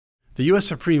The U.S.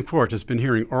 Supreme Court has been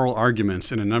hearing oral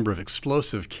arguments in a number of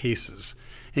explosive cases,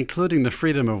 including the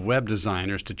freedom of web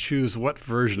designers to choose what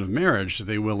version of marriage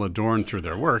they will adorn through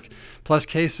their work, plus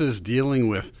cases dealing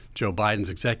with Joe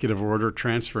Biden's executive order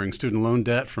transferring student loan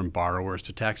debt from borrowers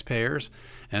to taxpayers,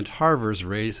 and Harvard's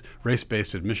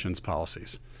race-based admissions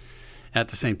policies. At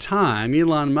the same time,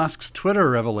 Elon Musk's Twitter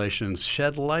revelations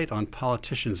shed light on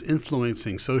politicians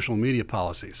influencing social media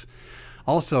policies.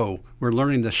 Also, we're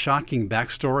learning the shocking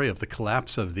backstory of the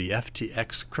collapse of the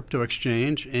FTX crypto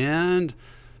exchange, and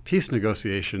peace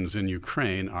negotiations in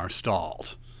Ukraine are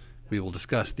stalled. We will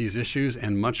discuss these issues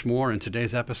and much more in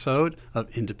today's episode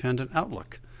of Independent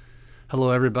Outlook.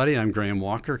 Hello, everybody. I'm Graham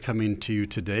Walker, coming to you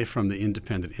today from the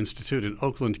Independent Institute in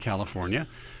Oakland, California,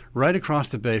 right across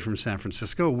the bay from San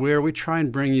Francisco, where we try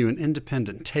and bring you an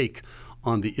independent take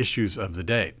on the issues of the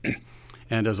day.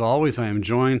 And as always, I am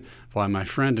joined by my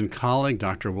friend and colleague,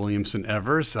 Dr. Williamson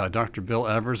Evers. Dr. Bill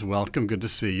Evers, welcome. Good to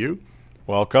see you.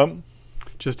 Welcome.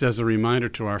 Just as a reminder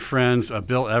to our friends,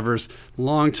 Bill Evers,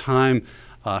 longtime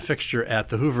fixture at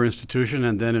the Hoover Institution,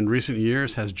 and then in recent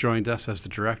years has joined us as the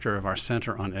director of our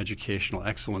Center on Educational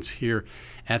Excellence here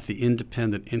at the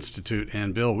Independent Institute.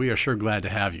 And Bill, we are sure glad to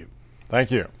have you.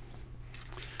 Thank you.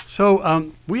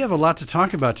 So we have a lot to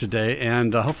talk about today,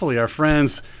 and hopefully our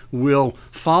friends will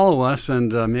follow us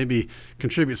and maybe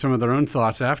contribute some of their own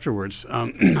thoughts afterwards.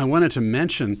 I wanted to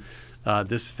mention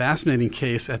this fascinating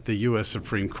case at the U.S.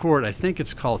 Supreme Court. I think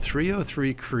it's called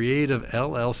 303 Creative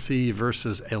LLC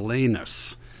versus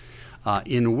Elenis,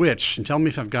 in which, and tell me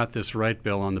if I've got this right,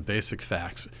 Bill, on the basic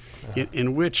facts,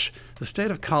 in which the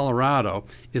state of Colorado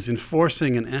is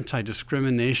enforcing an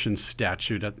anti-discrimination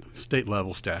statute, at state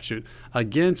level statute,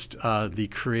 against the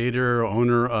creator or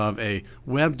owner of a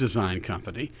web design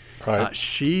company. Right.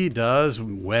 She does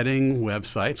wedding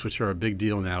websites, which are a big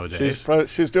deal nowadays.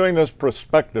 She's doing this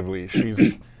prospectively.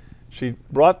 She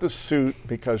brought the suit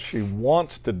because she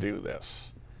wants to do this.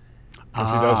 And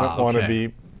she doesn't want to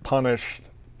be punished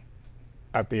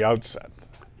at the outset.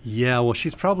 Yeah, well,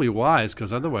 she's probably wise,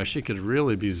 because otherwise she could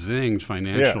really be zinged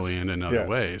financially and in other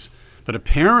ways. But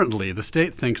apparently the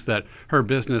state thinks that her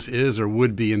business is or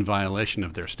would be in violation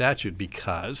of their statute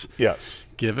because,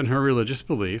 given her religious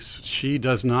beliefs, she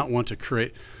does not want to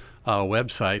create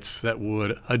websites that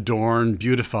would adorn,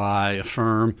 beautify,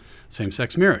 affirm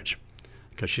same-sex marriage,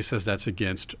 because she says that's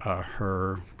against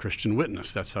her Christian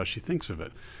witness. That's how she thinks of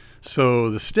it. So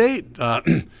the state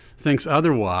thinks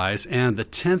otherwise, and the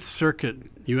 10th Circuit,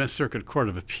 U.S. Circuit Court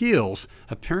of Appeals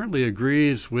apparently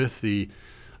agrees with the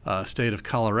state of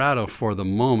Colorado for the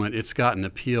moment. It's gotten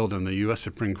appealed, and the U.S.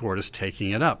 Supreme Court is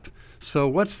taking it up. So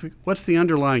what's the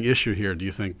underlying issue here, do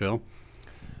you think, Bill?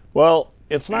 Well,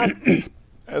 it's not,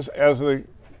 as the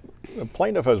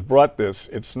plaintiff has brought this,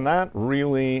 it's not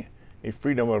really a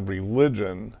freedom of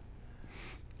religion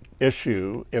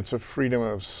issue. It's a freedom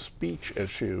of speech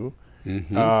issue.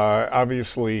 Mm-hmm.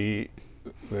 Obviously,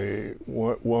 the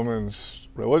woman's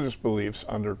religious beliefs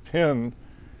underpin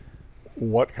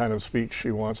what kind of speech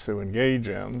she wants to engage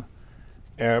in,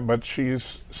 but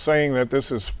she's saying that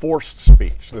this is forced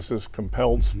speech. This is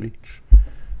compelled speech.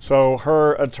 So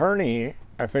her attorney,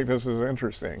 I think this is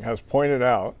interesting, has pointed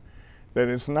out that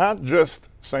it's not just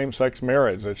same-sex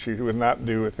marriage that she would not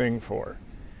do a thing for.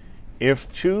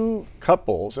 If two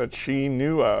couples that she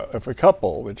knew of, if a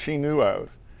couple that she knew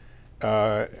of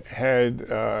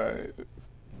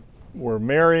were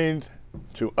married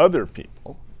to other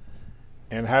people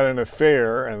and had an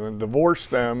affair and then divorced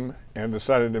them and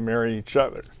decided to marry each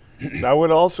other, that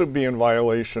would also be in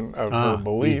violation of her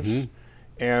beliefs.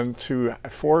 Mm-hmm. And to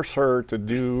force her to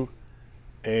do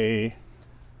a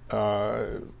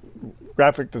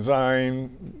graphic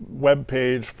design web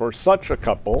page for such a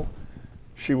couple,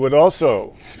 she would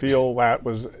also feel that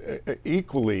was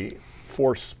equally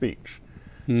forced speech.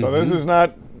 Mm-hmm. So this is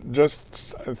not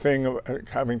just a thing of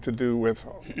having to do with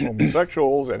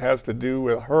homosexuals. It has to do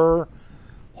with her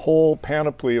whole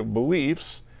panoply of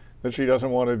beliefs, that she doesn't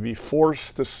want to be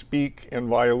forced to speak in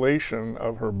violation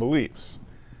of her beliefs.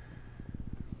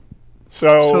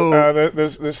 So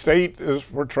the state is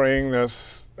portraying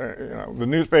this, the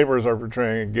newspapers are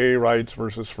portraying gay rights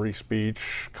versus free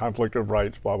speech, conflict of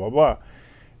rights, blah, blah, blah.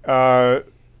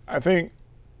 I think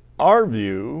our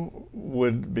view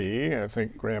would be, I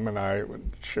think Graham and I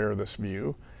would share this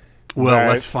view. Well,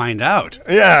 let's find out.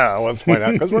 Yeah, let's find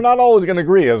out, because we're not always going to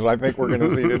agree, as I think we're going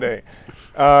to see today.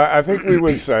 I think we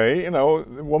would say, the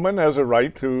woman has a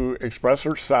right to express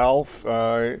herself,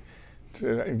 to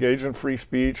engage in free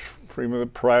speech, freedom of the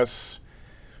press,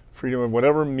 freedom of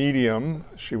whatever medium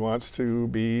she wants to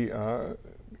be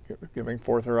giving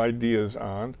forth her ideas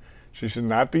on, She should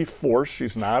not be forced.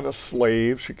 She's not a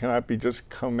slave. She cannot be just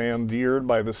commandeered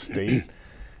by the state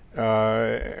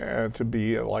to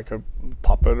be like a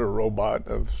puppet or robot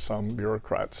of some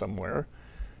bureaucrat somewhere.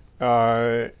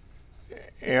 And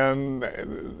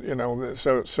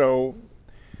so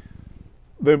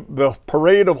the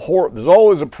parade of there's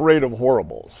always a parade of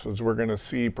horribles, as we're going to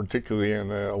see, particularly in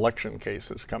the election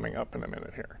cases coming up in a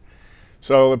minute here.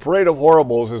 So the parade of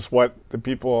horribles is what the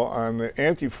people on the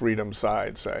anti-freedom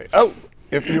side say. Oh,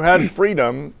 if you had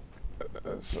freedom,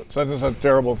 such and such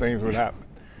terrible things would happen.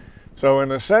 So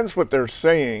in a sense, what they're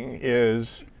saying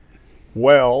is,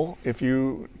 well, if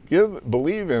you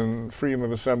believe in freedom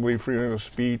of assembly, freedom of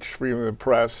speech, freedom of the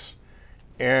press,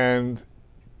 and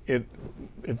it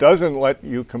doesn't let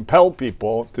you compel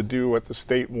people to do what the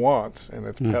state wants in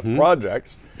its pet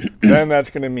projects, then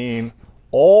that's going to mean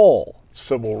all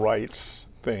civil rights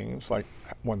things, like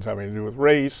ones having to do with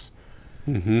race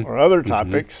or other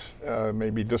topics,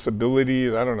 maybe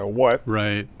disabilities, I don't know what,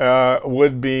 right,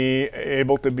 would be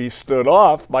able to be stood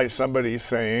off by somebody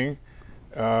saying,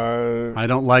 I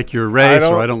don't like your race,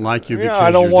 or I don't like you because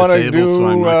I don't you're want to disabled, do so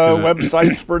I'm not gonna...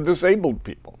 websites for disabled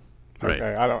people. Right.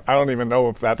 Okay, I don't even know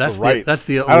if that's a right. That's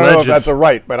the alleged... I don't know if that's a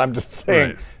right, but I'm just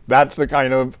saying right. That's the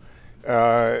kind of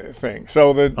thing.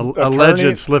 So the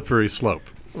alleged slippery slope.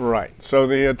 Right. So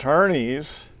the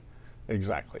attorneys,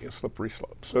 exactly, a slippery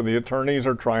slope. So the attorneys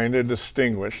are trying to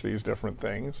distinguish these different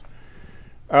things.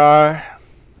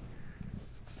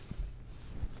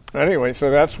 Anyway, so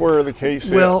that's where the case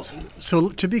is. Well, so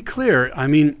to be clear, I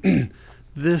mean,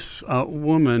 this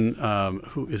woman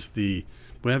who is the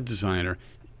web designer,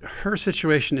 her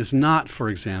situation is not, for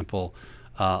example,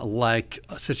 like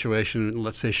a situation,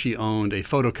 let's say she owned a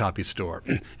photocopy store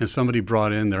and somebody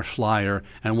brought in their flyer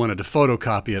and wanted to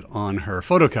photocopy it on her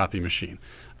photocopy machine.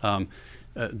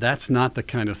 That's not the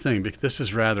kind of thing, because this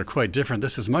is rather quite different.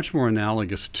 This is much more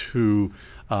analogous to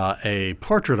a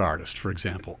portrait artist, for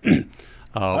example,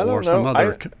 or some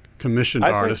other commissioned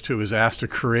artist who is asked to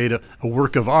create a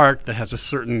work of art that has a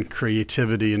certain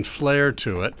creativity and flair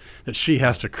to it that she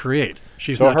has to create.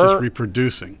 She's not just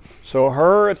reproducing. So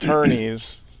her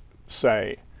attorneys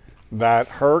say that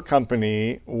her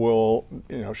company will,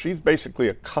 she's basically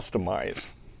a customized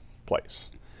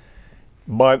place,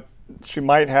 but she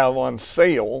might have on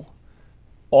sale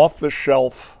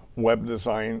off-the-shelf web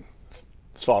design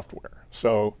software.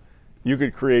 So you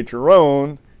could create your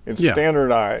own, it's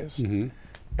standardized.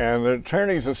 And the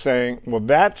attorneys are saying, well,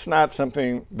 that's not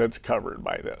something that's covered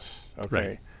by this. Okay,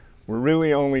 right. We're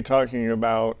really only talking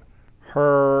about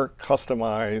her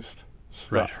customized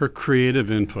stuff. Right, her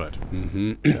creative input.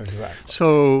 Exactly.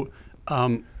 So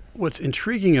what's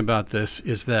intriguing about this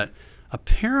is that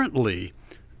apparently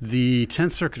the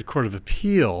 10th Circuit Court of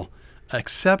Appeal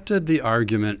accepted the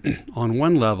argument on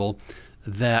one level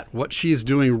that what she's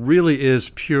doing really is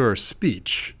pure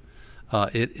speech.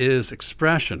 It is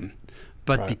expression.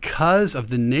 But because of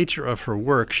the nature of her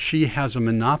work, she has a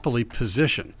monopoly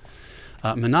position.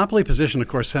 Monopoly position, of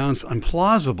course, sounds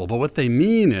implausible, but what they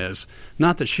mean is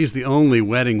not that she's the only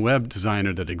wedding web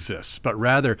designer that exists, but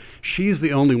rather she's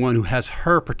the only one who has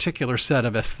her particular set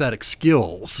of aesthetic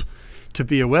skills to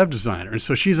be a web designer. And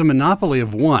so she's a monopoly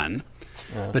of one,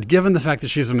 but given the fact that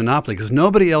she's a monopoly, because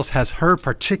nobody else has her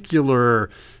particular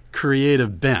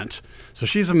creative bent, so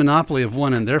she's a monopoly of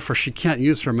one, and therefore she can't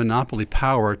use her monopoly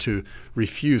power to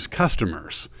refuse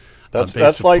customers.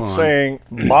 That's like saying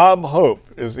Bob Hope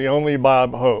is the only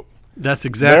Bob Hope. That's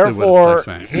exactly what it's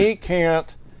like saying. Therefore, he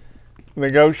can't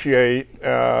negotiate. He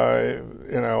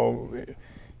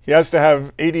has to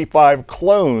have 85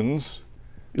 clones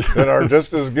that are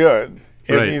just as good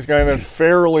if he's going to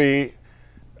fairly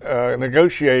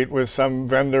negotiate with some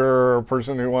vendor or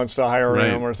person who wants to hire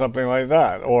him or something like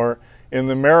that. Or in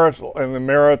the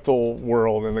marital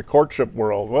world, in the courtship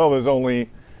world, well, there's only,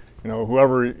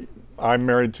 whoever I'm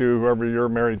married to, whoever you're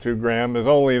married to, Graham, there's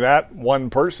only that one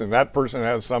person. That person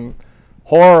has some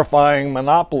horrifying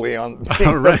monopoly on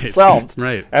being themselves.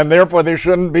 And therefore they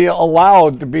shouldn't be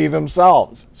allowed to be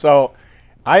themselves. So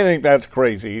I think that's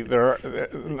crazy.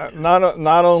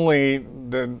 Not only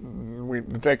did we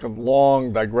take a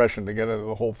long digression to get into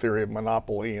the whole theory of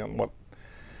monopoly and what.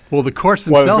 Well, the courts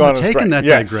themselves have taken that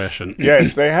digression.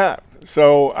 Yes, they have.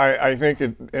 So I think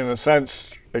it, in a sense,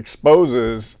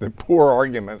 exposes the poor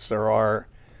arguments there are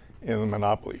in the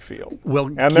monopoly field.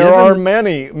 And there are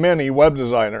many, many web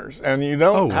designers. And you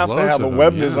don't have to have a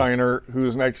web designer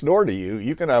who's next door to you.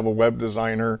 You can have a web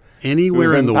designer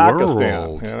anywhere in the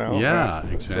Pakistan,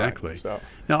 world. Exactly. So.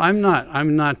 Now, I'm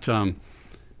not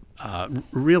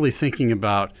really thinking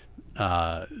about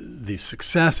the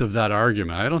success of that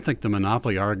argument. I don't think the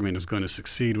monopoly argument is going to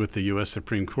succeed with the U.S.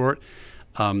 Supreme Court.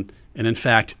 And in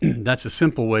fact, that's a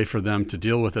simple way for them to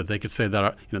deal with it. They could say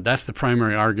that that's the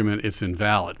primary argument; it's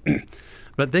invalid.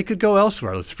 But they could go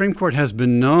elsewhere. The Supreme Court has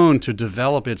been known to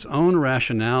develop its own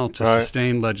rationale to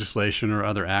sustain legislation or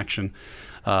other action.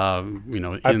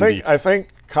 I think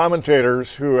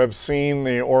commentators who have seen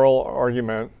the oral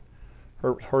argument,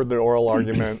 heard the oral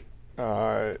argument,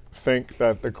 think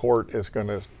that the court is going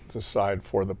to decide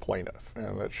for the plaintiff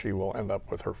and that she will end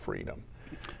up with her freedom.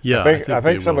 Yeah, I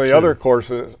think some of the other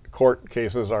court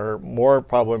cases are more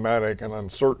problematic and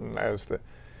uncertain as to.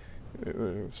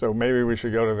 So maybe we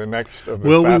should go to the next of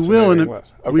the fascinating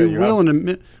list. We will in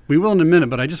a minute.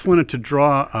 But I just wanted to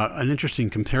draw an interesting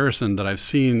comparison that I've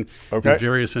seen in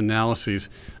various analyses.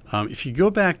 If you go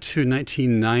back to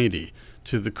 1990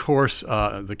 to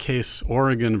the case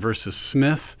Oregon versus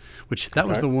Smith, which that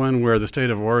was the one where the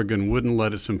state of Oregon wouldn't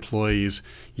let its employees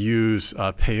use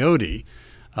peyote.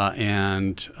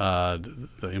 And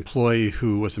the employee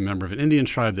who was a member of an Indian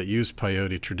tribe that used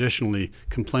peyote traditionally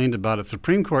complained about it.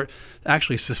 Supreme Court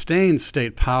actually sustained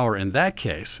state power in that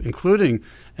case, including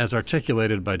as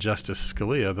articulated by Justice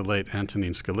Scalia, the late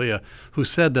Antonin Scalia, who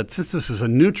said that since this is a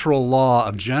neutral law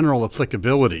of general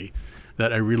applicability,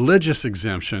 that a religious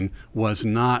exemption was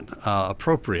not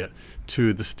appropriate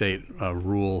to the state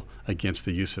rule against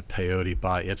the use of peyote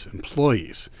by its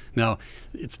employees. Now,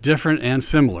 it's different and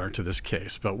similar to this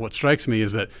case, but what strikes me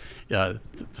is that the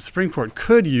Supreme Court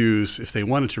could use, if they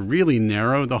wanted to really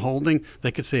narrow the holding,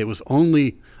 they could say it was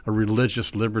only a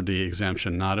religious liberty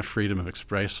exemption, not a freedom of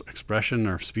expression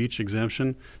or speech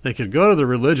exemption. They could go to the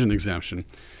religion exemption,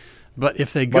 but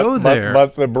if they go there...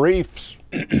 But the briefs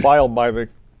filed by the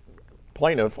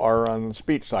plaintiff are on the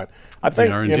speech side. I think,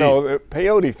 the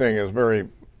peyote thing is very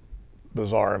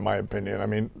bizarre in my opinion. I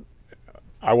mean,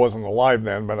 I wasn't alive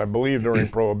then, but I believe during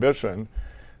Prohibition,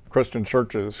 Christian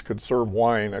churches could serve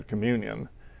wine at communion,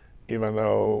 even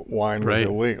though wine was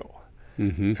illegal.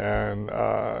 Mm-hmm.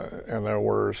 And there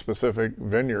were specific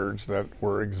vineyards that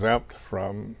were exempt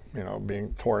from,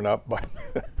 being torn up by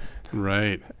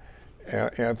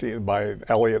by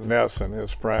Eliot Ness and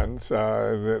his friends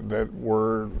that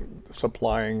were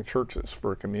supplying churches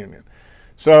for communion.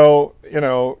 So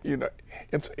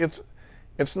it's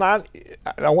not.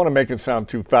 I don't want to make it sound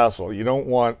too facile. You don't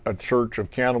want a church of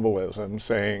cannibalism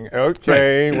saying,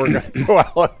 "Okay, we're going to go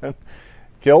out and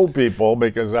kill people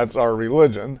because that's our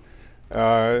religion."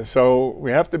 So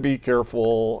we have to be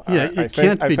careful. Yeah, I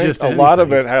think a lot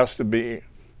of it has to be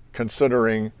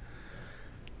considering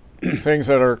things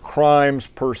that are crimes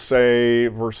per se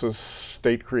versus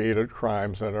state-created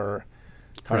crimes that are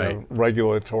kind of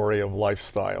regulatory of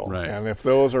lifestyle. Right. And if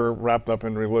those are wrapped up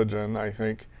in religion, I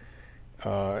think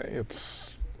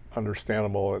it's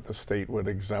understandable that the state would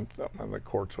exempt them and the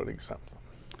courts would exempt them.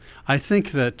 I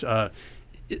think that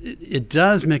it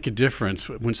does make a difference,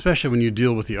 especially when you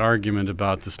deal with the argument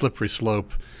about the slippery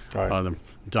slope, the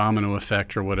domino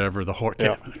effect or whatever,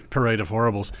 the parade of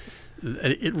horribles.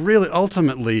 It really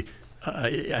ultimately,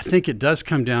 I think it does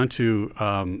come down to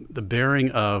the bearing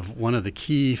of one of the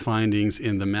key findings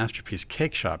in the Masterpiece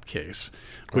Cake Shop case,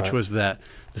 which was that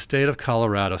the state of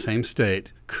Colorado, same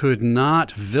state, could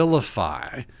not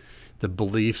vilify the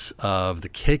beliefs of the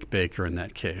cake baker in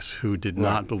that case, who did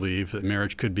not believe that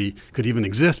marriage could even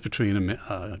exist between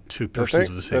two persons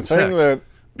of the same sex.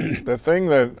 The thing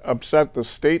that upset the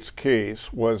state's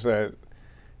case was that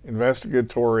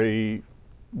investigatory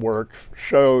work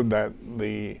showed that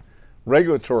the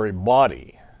regulatory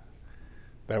body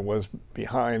that was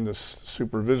behind the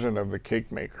supervision of the cake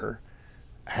maker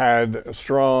had a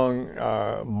strong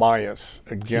bias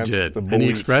against the beliefs. And he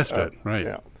expressed it, right.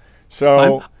 Yeah.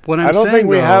 So I don't think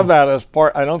we have that as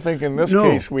part. I don't think in this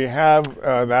case we have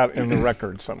that in the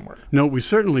record somewhere. No, we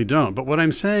certainly don't. But what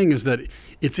I'm saying is that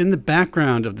it's in the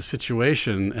background of the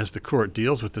situation as the court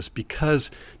deals with this,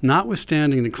 because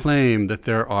notwithstanding the claim that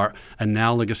there are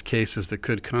analogous cases that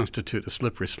could constitute a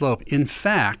slippery slope, in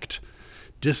fact,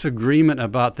 disagreement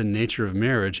about the nature of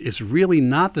marriage is really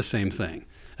not the same thing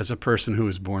as a person who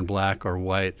is born black or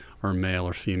white or male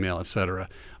or female, etc.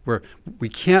 Where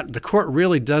the court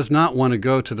really does not want to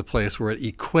go to the place where it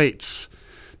equates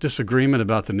disagreement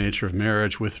about the nature of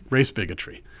marriage with race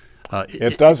bigotry.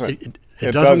 It doesn't.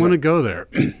 It doesn't want to go there.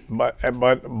 But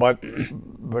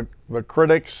the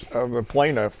critics of the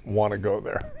plaintiff want to go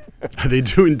there. They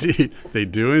do indeed. They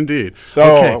do indeed. So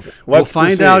okay, we'll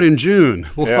find out in June.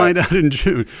 Find out in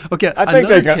June. Okay,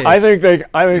 I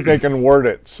think they can word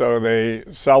it so they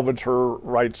salvage her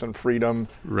rights and freedom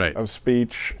of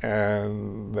speech,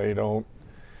 and they don't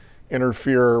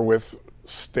interfere with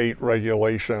state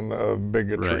regulation of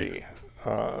bigotry,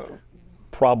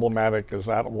 problematic as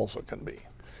that also can be.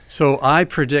 So I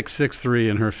predict 6-3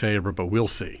 in her favor, but we'll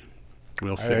see.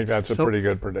 We'll see. I think that's a pretty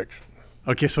good prediction.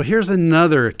 Okay, so here's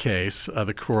another case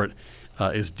the court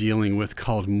is dealing with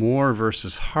called Moore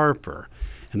versus Harper.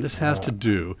 And this has to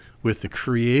do with the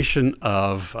creation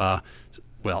of,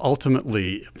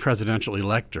 ultimately presidential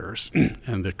electors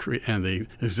and the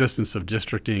existence of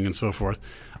districting and so forth.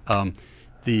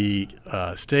 The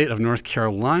state of North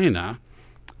Carolina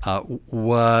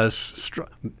was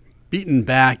beaten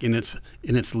back in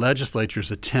its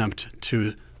legislature's attempt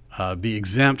to be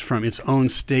exempt from its own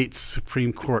state's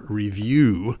Supreme Court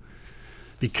review,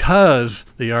 because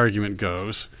the argument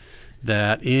goes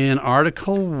that in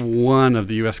Article 1 of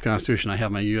the U.S. Constitution, I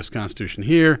have my U.S. Constitution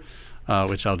here,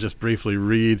 which I'll just briefly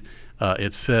read.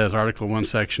 It says, Article 1,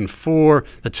 Section 4,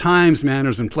 the times,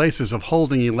 manners, and places of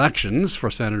holding elections for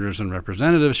senators and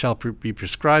representatives shall be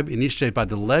prescribed in each state by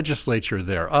the legislature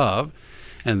thereof.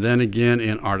 And then again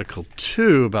in Article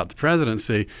 2 about the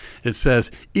presidency, it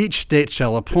says, each state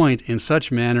shall appoint in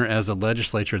such manner as the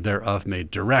legislature thereof may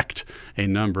direct a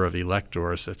number of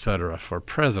electors, etc., for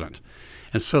president.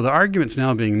 And so the argument's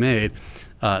now being made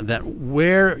that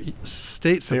where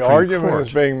state Supreme Court... The argument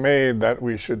is being made that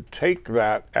we should take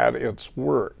that at its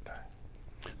word.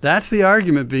 That's the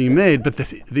argument being made, but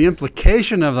the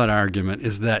implication of that argument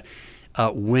is that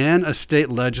when a state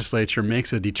legislature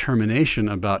makes a determination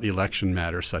about election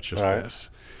matters such as this,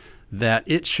 that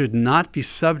it should not be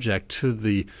subject to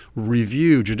the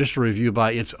judicial review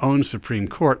by its own Supreme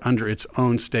Court under its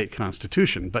own state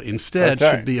constitution, but instead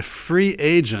should be a free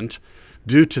agent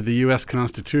due to the U.S.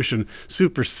 Constitution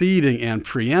superseding and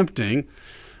preempting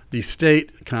the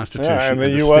state constitution. And the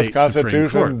U.S.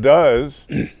 Constitution does,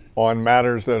 on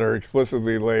matters that are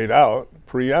explicitly laid out,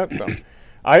 preempt them.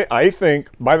 I think,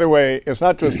 by the way, it's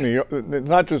not just it's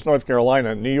not just North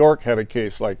Carolina. New York had a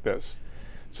case like this.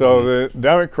 So the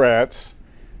Democrats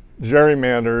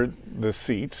gerrymandered the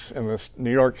seats in the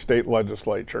New York State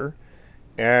Legislature,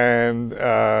 and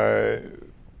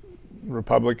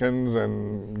Republicans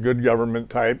and good government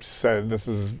types said this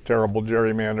is terrible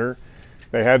gerrymander.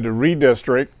 They had to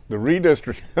redistrict. The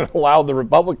redistricting allowed the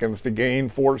Republicans to gain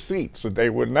 4 seats that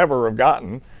they would never have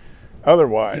gotten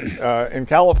otherwise. In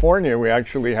California, we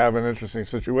actually have an interesting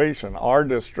situation. Our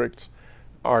districts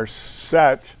are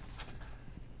set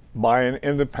by an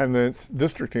independent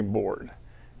districting board.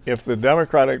 If the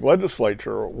Democratic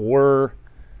legislature were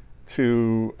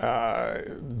to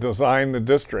design the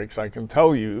districts, I can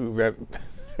tell you that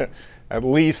at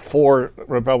least 4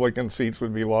 Republican seats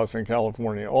would be lost in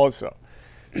California also.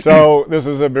 So this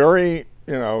is a very,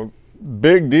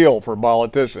 big deal for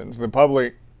politicians. The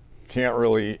public can't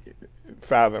really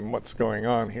fathom what's going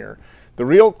on here. The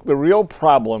real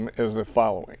problem is the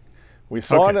following. We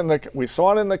saw it in the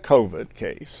COVID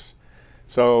case.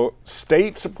 So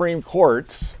state Supreme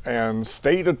Courts and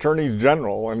state attorneys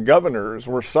general and governors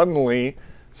were suddenly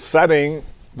setting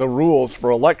the rules for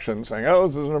elections, saying, "Oh,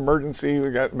 this is an emergency.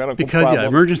 We got medical problems."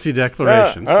 Emergency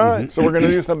declarations. All right, so we're going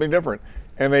to do something different,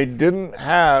 and they didn't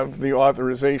have the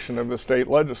authorization of the state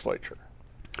legislature.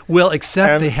 Well,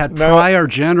 except they had prior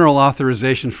general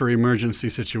authorization for emergency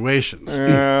situations.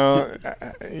 Yeah,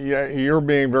 you're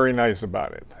being very nice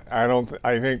about it. I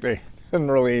think they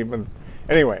didn't really even.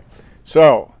 Anyway,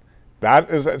 so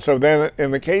then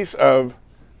in the case of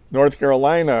North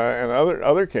Carolina and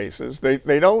other cases,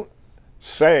 they don't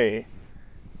say.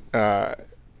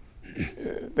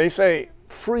 They say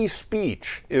free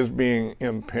speech is being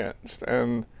impinged,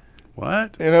 and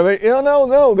what?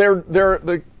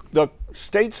 The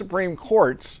state Supreme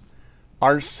Courts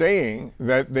are saying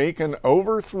that they can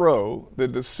overthrow the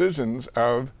decisions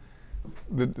of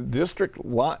the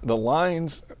the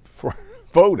lines for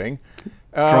voting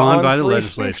drawn by the free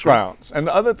legislature speech grounds, and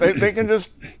they can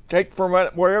just take from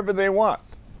wherever they want.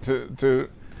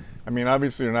 I mean,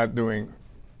 obviously, they're not doing,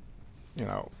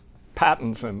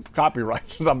 patents and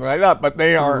copyrights or something like that, but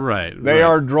they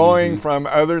are drawing from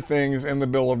other things in the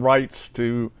Bill of Rights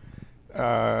to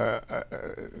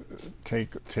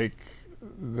take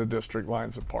the district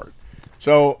lines apart.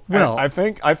 So I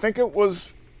think it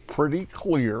was pretty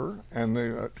clear, and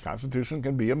the Constitution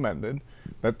can be amended,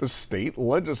 that the state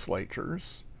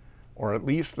legislatures, or at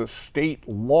least the state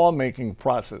lawmaking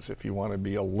process, if you want to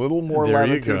be a little more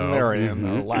latitudinarian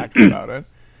or lax about it.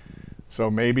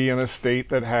 So maybe in a state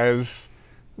that has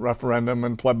referendum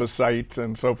and plebiscite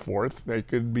and so forth, they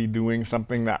could be doing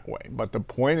something that way. But the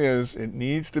point is, it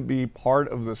needs to be part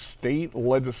of the state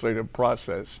legislative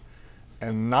process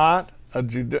and not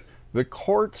the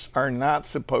courts are not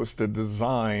supposed to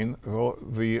design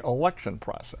the election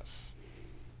process.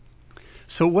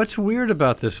 So what's weird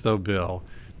about this, though, Bill,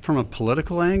 from a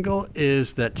political angle,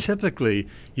 is that typically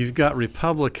you've got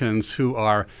Republicans who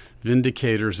are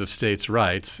vindicators of states'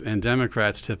 rights, and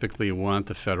Democrats typically want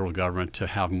the federal government to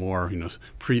have more,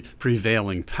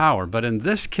 prevailing power. But in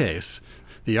this case,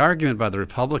 the argument by the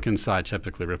Republican side,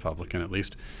 typically Republican at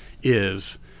least,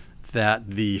 is that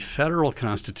the federal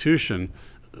Constitution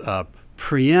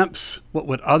preempts what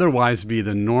would otherwise be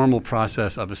the normal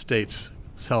process of a state's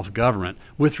self-government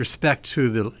with respect to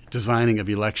the designing of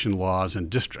election laws and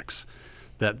districts.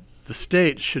 That the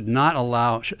state should not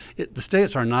allow, the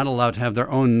states are not allowed to have their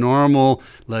own normal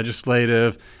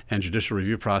legislative and judicial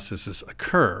review processes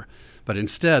occur, but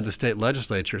instead the state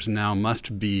legislatures now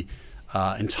must be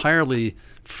entirely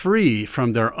free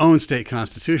from their own state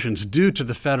constitutions due to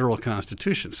the federal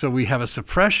Constitution. So we have a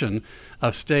suppression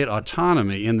of state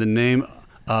autonomy in the name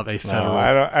of a federal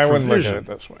I wouldn't look at provision. it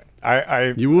this way.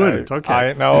 You wouldn't, okay.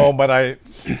 I know, but I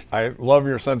love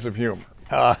your sense of humor.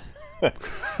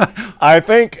 I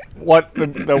think what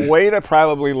the way to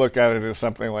probably look at it is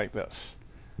something like this.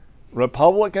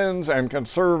 Republicans and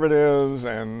conservatives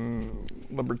and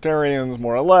libertarians,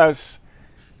 more or less,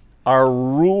 are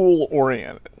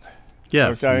rule-oriented.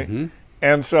 Yes. Okay? Mm-hmm.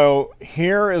 And so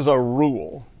here is a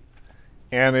rule,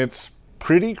 and it's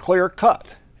pretty clear-cut.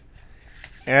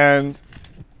 And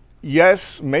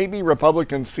yes, maybe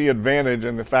Republicans see advantage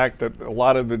in the fact that a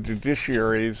lot of the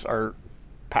judiciaries are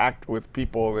packed with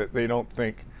people that they don't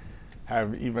think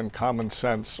have even common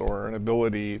sense or an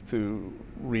ability to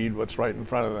read what's right in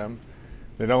front of them.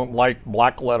 They don't like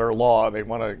black letter law. They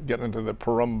want to get into the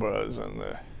penumbras and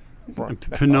the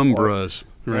penumbras,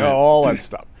 right. All that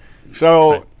stuff.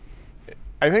 So Right.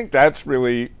 I think that's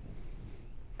really,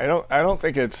 I don't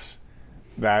think it's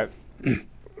that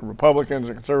Republicans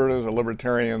or conservatives or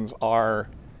libertarians are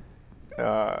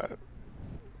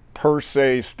per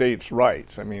se states'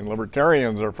 rights. I mean,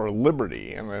 libertarians are for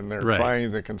liberty, and then they're Right.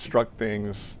 trying to construct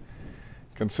things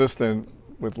consistent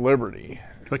with liberty.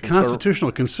 But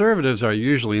constitutional conservatives are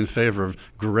usually in favor of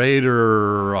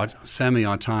greater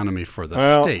semi-autonomy for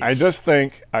the states. I just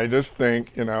think,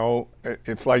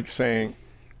 it's like saying,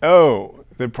 oh,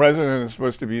 the president is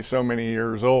supposed to be so many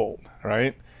years old,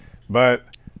 right? But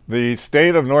the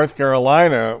state of North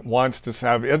Carolina wants to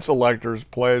have its electors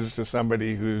pledged to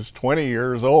somebody who's 20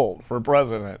 years old for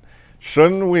president.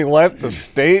 Shouldn't we let the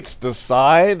states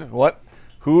decide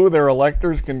who their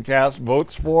electors can cast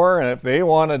votes for? And if they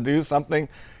want to do something,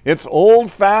 it's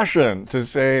old-fashioned to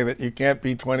say that you can't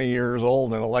be 20 years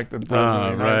old and elected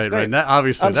president of the United States. Right. That,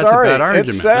 obviously, I'm that's sorry, a bad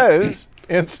argument.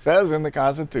 It says in the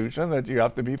Constitution that you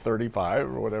have to be 35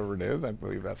 or whatever it is. I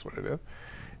believe that's what it is.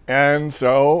 And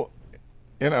so,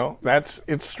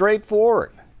 it's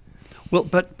straightforward. Well,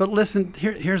 but listen,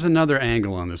 here's another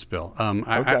angle on this bill.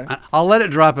 Okay. I'll let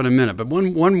it drop in a minute, but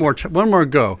one more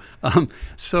go.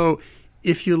 So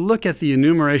if you look at the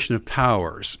enumeration of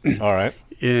powers All right.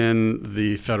 in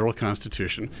the federal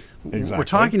Constitution, what we're Exactly.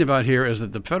 talking about here is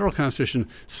that the federal Constitution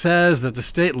says that the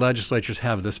state legislatures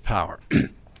have this power.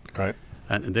 Right.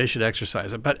 And they should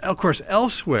exercise it. But of course,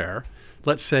 elsewhere,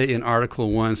 let's say in Article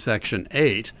 1, Section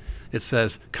 8, it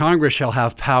says Congress shall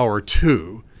have power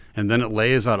to, and then it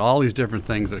lays out all these different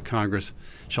things that Congress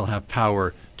shall have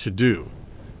power to do.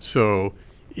 So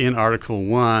in Article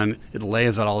 1, it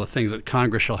lays out all the things that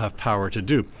Congress shall have power to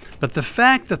do. But the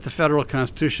fact that the federal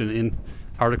Constitution in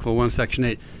Article 1, Section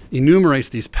 8 enumerates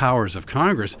these powers of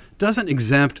Congress doesn't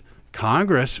exempt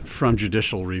Congress from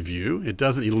judicial review. It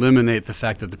doesn't eliminate the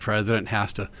fact that the president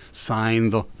has to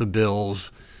sign the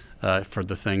bills for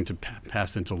the thing to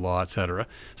pass into law, et cetera.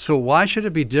 So why should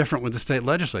it be different with the state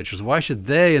legislatures? Why should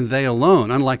they and they alone,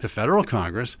 unlike the federal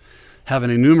Congress, have an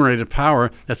enumerated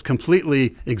power that's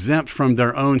completely exempt from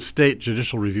their own state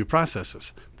judicial review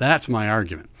processes? That's my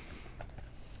argument.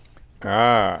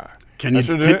 Can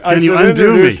you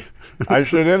undo me? I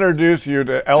should introduce you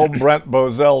to L. Brent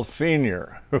Bozell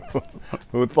Sr.,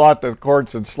 who thought the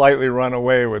courts had slightly run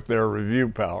away with their review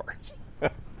powers.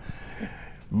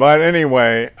 But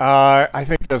anyway, I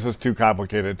think this is too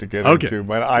complicated to get into,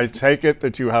 but I take it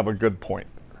that you have a good point.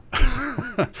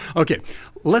 Okay,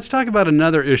 let's talk about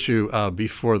another issue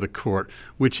before the court,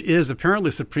 which is apparently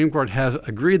the Supreme Court has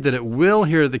agreed that it will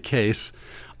hear the case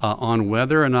on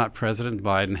whether or not President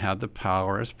Biden had the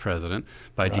power as president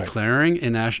by declaring a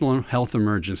national health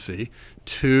emergency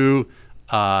to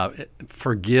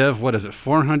forgive,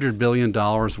 $400 billion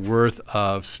worth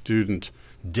of student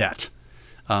debt.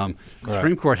 The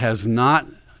Supreme Court has not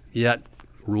yet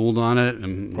ruled on it,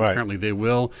 and apparently they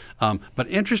will. But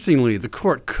interestingly, the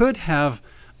court could have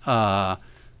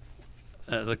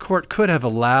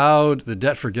allowed the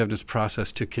debt forgiveness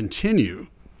process to continue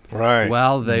Right.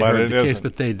 while they But heard it the case, isn't.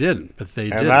 but they didn't. But they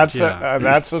And didn't. that's Yeah.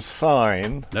 that's a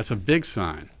sign. That's a big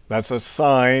sign. That's a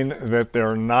sign that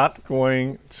they're not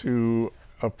going to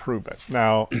approve it.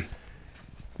 Now,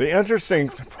 the interesting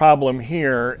problem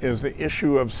here is the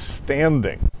issue of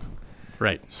standing.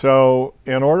 Right. So,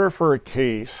 in order for a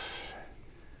case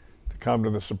to come to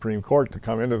the Supreme Court, to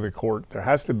come into the court, there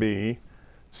has to be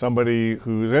somebody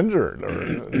who's injured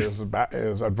or is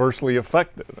adversely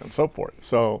affected and so forth.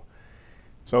 So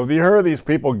here are these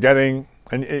people getting,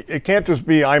 and it can't just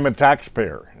be I'm a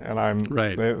taxpayer and I'm,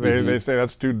 Right. they say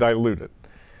that's too diluted.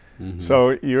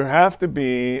 So you have to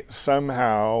be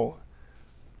somehow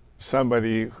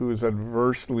somebody who's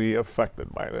adversely affected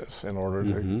by this in order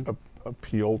to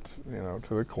appeal,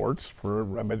 to the courts for a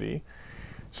remedy.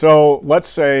 So let's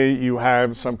say you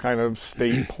have some kind of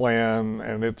state plan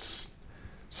and it's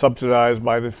subsidized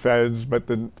by the feds, but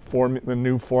the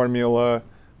new formula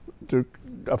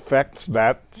affects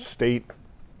that state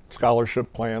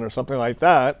scholarship plan or something like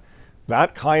that.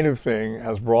 That kind of thing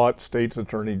has brought states'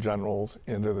 attorney generals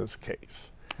into this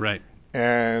case. Right.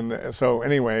 And so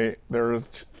anyway, there are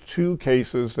two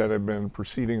cases that have been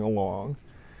proceeding along.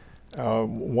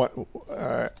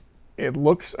 It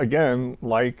looks again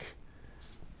like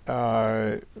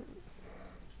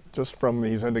just from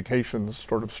these indications,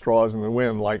 sort of straws in the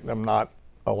wind, like them not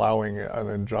allowing an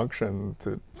injunction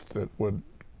that would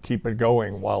keep it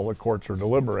going while the courts are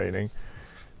deliberating,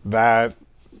 that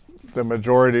the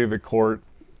majority of the court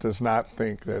does not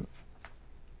think that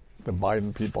the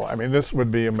Biden people, I mean, this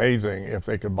would be amazing if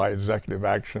they could, by executive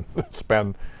action,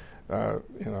 spend, all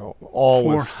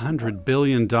 $400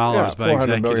 billion by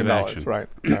executive action. Right.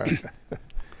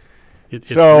 It's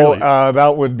So really,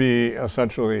 that would be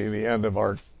essentially the end of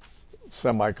our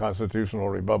semi-constitutional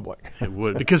republic. it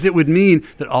would, because it would mean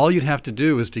that all you'd have to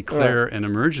do is declare an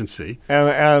emergency.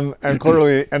 And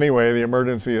clearly, anyway, the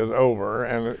emergency is over.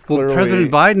 And clearly,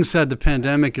 President Biden said the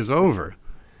pandemic is over.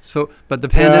 But the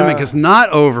pandemic is not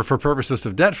over for purposes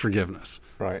of debt forgiveness.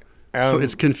 Right. So And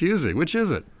it's confusing. Which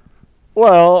is it?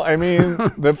 well, I mean,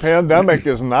 the pandemic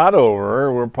is not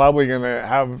over. We're probably going to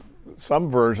have some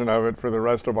version of it for the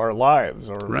rest of our lives,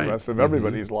 or Right. the rest of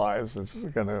everybody's lives. It's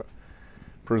going to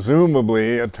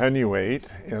presumably attenuate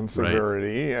in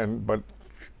severity, but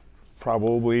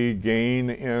probably gain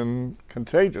in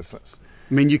contagiousness.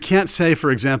 I mean, you can't say,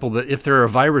 for example, that if there are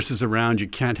viruses around, you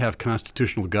can't have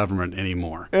constitutional government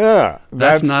anymore. Yeah.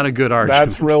 That's not a good argument.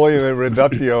 That's really the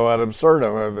reductio ad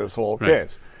absurdum of this whole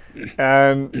case.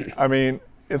 And, I mean,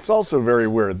 it's also very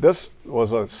weird. This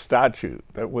was a statute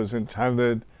that was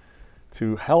intended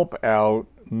to help out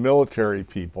military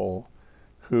people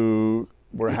who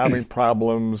were having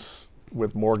problems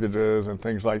with mortgages and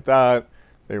things like that.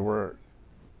 They were,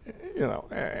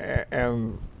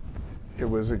 and it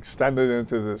was extended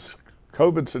into this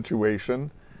COVID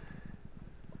situation,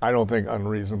 I don't think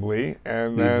unreasonably.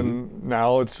 And then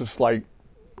now it's just like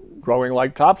growing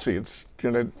like Topsy. It's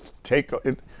going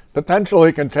to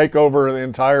potentially can take over the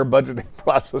entire budgeting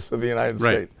process of the United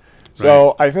States.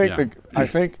 So I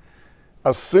think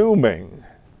assuming,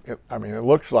 it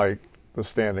looks like the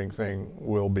standing thing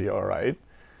will be all right.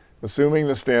 Assuming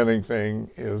the standing thing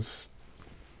is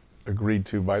agreed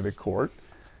to by the court,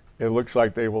 it looks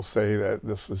like they will say that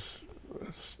this is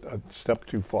a step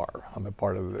too far on the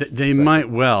part of the They might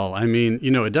well. I mean,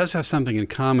 it does have something in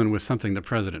common with something that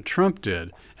President Trump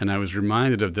did. And I was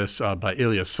reminded of this by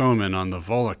Ilya Somin on the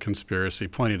Volokh conspiracy,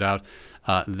 pointed out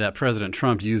that President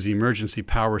Trump used emergency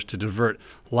powers to divert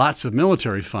lots of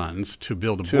military funds to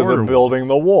build a border wall. building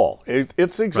the wall.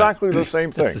 It's exactly the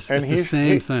same thing. It's the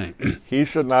same thing. He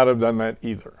should not have done that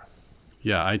either.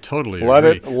 Yeah, I totally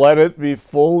agree. Let it be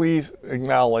fully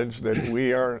acknowledged that we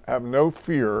have no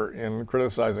fear in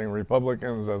criticizing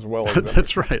Republicans as well as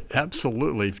That's right.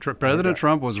 Absolutely. President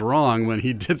Trump was wrong when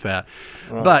he did that.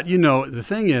 But, the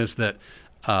thing is that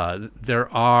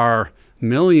there are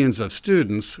millions of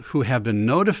students who have been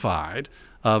notified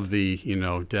of the,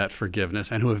 debt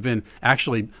forgiveness and who have been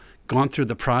actually gone through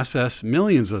the process,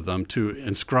 millions of them, to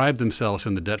inscribe themselves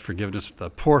in the debt forgiveness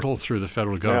portal through the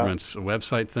federal government's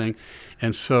website thing.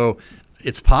 And so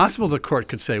it's possible the court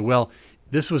could say, well,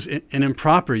 this was an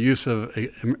improper use of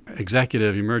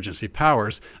executive emergency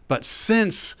powers, but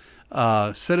since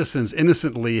citizens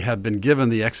innocently have been given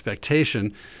the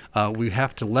expectation, we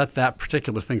have to let that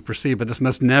particular thing proceed, but this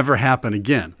must never happen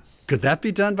again. Could that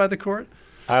be done by the court?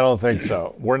 I don't think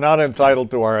so. We're not entitled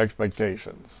to our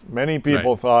expectations. Many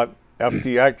people thought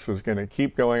FTX was going to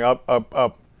keep going up, up,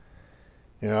 up.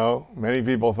 Many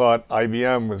people thought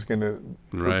IBM was going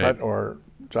to, or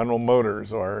General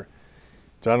Motors, or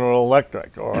General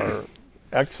Electric, or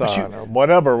Exxon or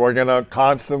whatever, we're going to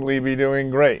constantly be doing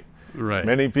great. Right.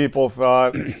 Many people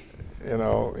thought,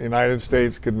 the United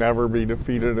States could never be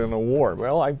defeated in a war.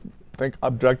 Well, I think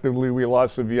objectively we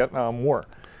lost the Vietnam War.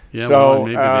 Yeah, So, well,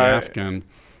 maybe the Afghan.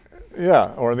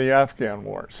 Yeah, or the Afghan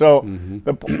War. So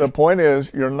the point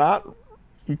is,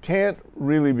 you can't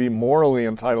really be morally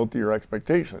entitled to your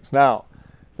expectations. Now,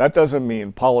 that doesn't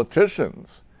mean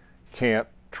politicians can't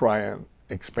try and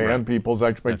expand people's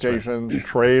expectations,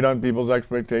 trade on people's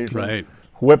expectations,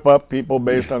 whip up people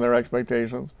based on their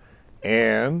expectations.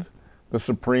 And the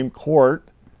Supreme Court,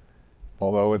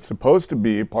 although it's supposed to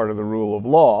be part of the rule of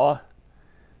law,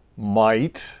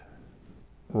 might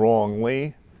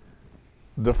wrongly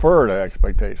defer to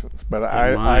expectations. But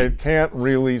I can't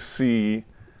really see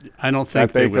I don't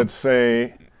think that they could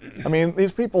say, I mean,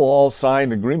 these people all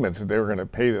signed agreements that they were going to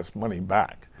pay this money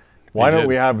back. Why don't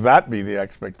we have that be the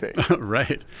expectation?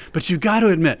 Right. But you've got to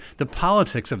admit, the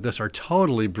politics of this are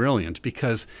totally brilliant,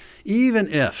 because even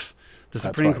if the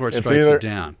Supreme Court strikes it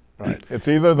down. Right. It's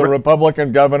either the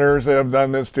Republican governors that have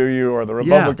done this to you, or the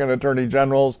Republican attorney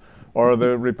generals, or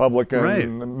the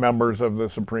Republican members of the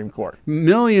Supreme Court.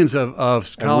 Millions of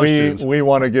college students. We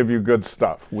want to give you good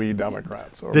stuff, we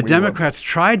Democrats. The Democrats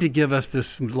tried to give us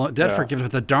this debt forgiveness,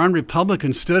 but the darn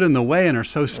Republicans stood in the way and are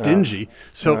so stingy.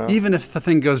 So even if the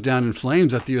thing goes down in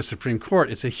flames at the U.S. Supreme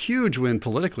Court, it's a huge win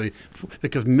politically,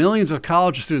 because millions of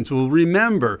college students will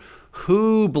remember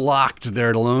who blocked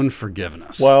their loan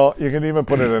forgiveness. Well, you can even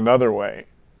put it another way.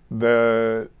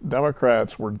 The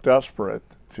Democrats were desperate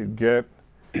to get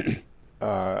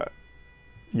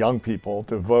young people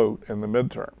to vote in the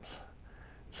midterms.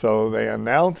 So they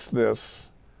announced this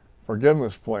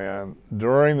forgiveness plan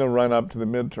during the run-up to the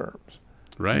midterms.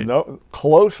 Right.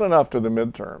 Close enough to the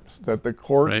midterms that the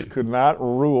courts could not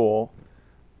rule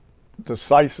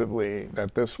decisively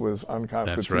that this was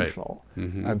unconstitutional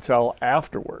until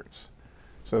afterwards.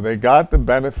 So they got the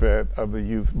benefit of the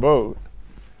youth vote,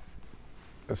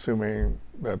 assuming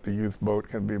that the youth vote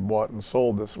can be bought and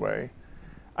sold this way.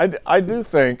 I do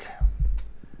think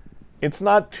it's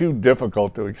not too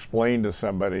difficult to explain to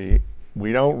somebody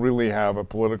we don't really have a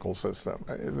political system.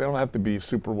 They don't have to be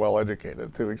super well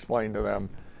educated to explain to them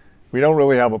we don't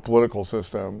really have a political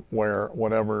system where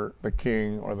whatever the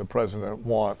king or the president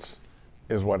wants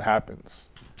is what happens.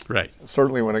 Right.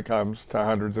 Certainly when it comes to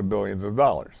hundreds of billions of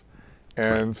dollars.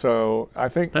 And so I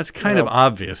think that's kind of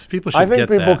obvious. People should get that. I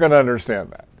think people can understand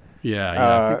that.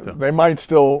 Yeah, I think so. They might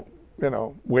still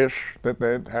wish that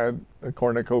they'd had a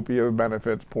cornucopia of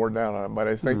benefits poured down on them, but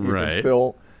I think you can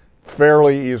still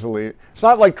fairly easily. It's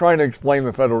not like trying to explain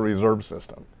the Federal Reserve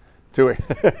System to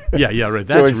That's to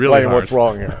explain really hard. what's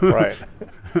wrong here, right?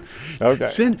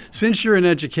 Okay. Since you're an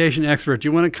education expert, do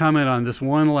you want to comment on this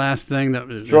one last thing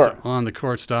that is on the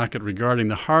court's docket regarding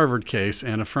the Harvard case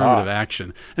and affirmative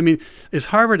action? I mean, is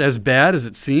Harvard as bad as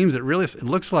it seems? It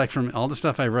looks like, from all the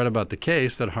stuff I read about the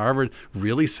case, that Harvard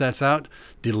really sets out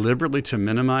deliberately to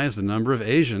minimize the number of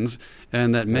Asians,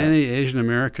 and that many Asian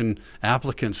American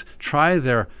applicants try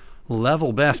their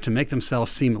level best to make themselves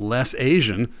seem less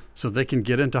Asian so they can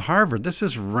get into Harvard. This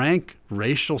is rank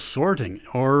racial sorting,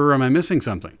 or am I missing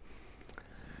something?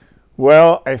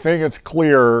 Well, I think it's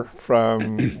clear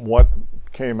from what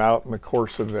came out in the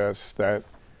course of this that,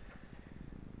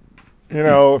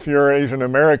 if you're Asian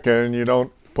American, you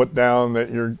don't put down that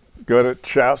you're good at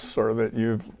chess or that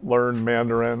you've learned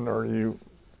Mandarin or you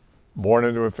born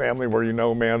into a family where you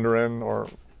know Mandarin, or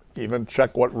even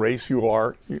check what race you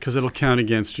are. Because it'll count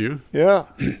against you. Yeah.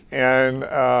 And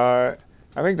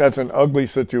I think that's an ugly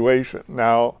situation.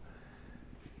 Now,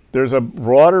 there's a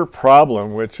broader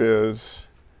problem, which is,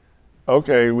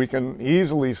 okay, we can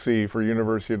easily see for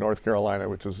University of North Carolina,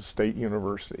 which is a state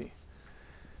university,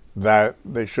 that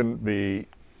they shouldn't be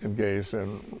engaged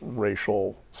in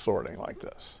racial sorting like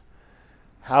this.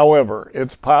 However,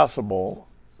 it's possible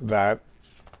that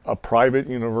a private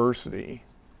university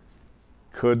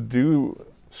could do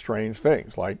strange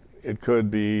things. Like, it could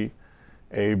be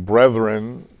a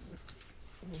Brethren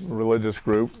religious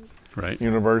group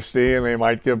university, and they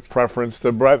might give preference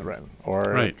to Brethren,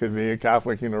 or it could be a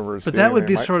Catholic university. But that would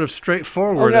be sort of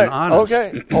straightforward and honest.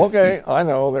 Okay, I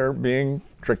know they're being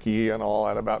tricky and all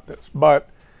that about this, but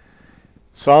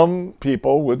some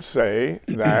people would say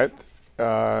that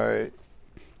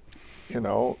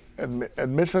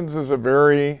admissions is a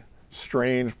very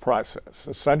strange process.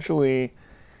 Essentially,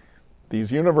 these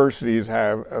universities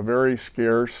have a very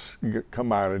scarce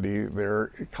commodity,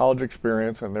 their college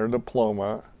experience and their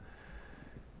diploma,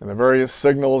 and the various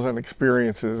signals and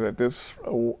experiences that this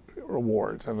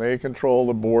awards. And they control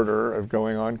the border of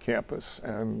going on campus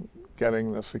and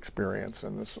getting this experience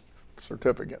and this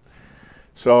certificate.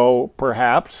 So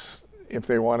perhaps if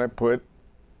they want to put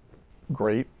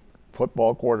great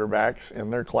football quarterbacks in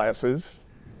their classes,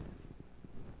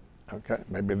 okay,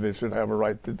 maybe they should have a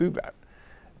right to do that.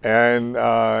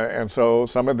 And so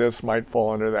some of this might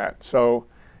fall under that. So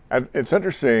it's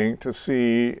interesting to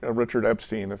see Richard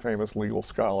Epstein, the famous legal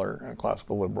scholar and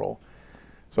classical liberal.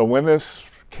 So when this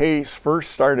case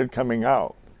first started coming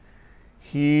out,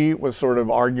 he was sort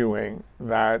of arguing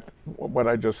that what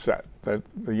I just said, that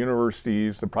the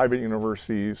universities, the private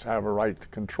universities, have a right to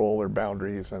control their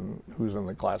boundaries and who's in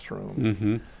the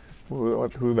classroom,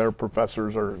 who their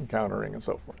professors are encountering, and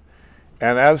so forth.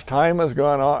 And as time has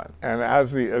gone on, and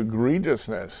as the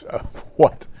egregiousness of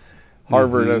what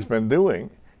Harvard has been doing,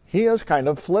 he has kind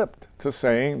of flipped to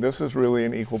saying this is really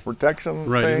an equal protection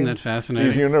Right, thing. isn't that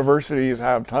fascinating? These universities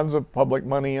have tons of public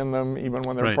money in them, even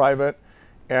when they're private.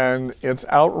 And it's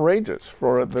outrageous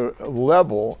for the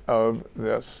level of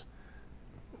this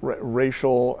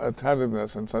racial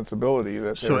attentiveness and sensibility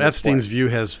that So Epstein's view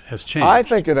has changed. I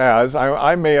think it has.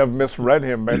 I may have misread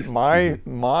him, but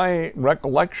my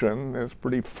recollection is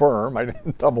pretty firm. I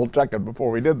didn't double check it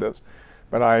before we did this,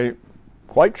 but I'm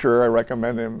quite sure I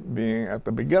recommend him being at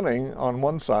the beginning on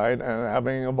one side and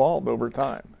having evolved over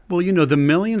time. Well, you know, the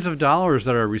millions of dollars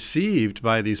that are received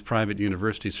by these private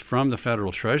universities from the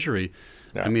federal treasury,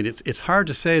 I mean, it's hard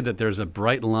to say that there's a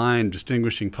bright line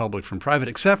distinguishing public from private,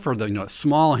 except for the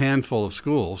small handful of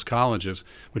schools, colleges,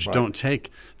 which don't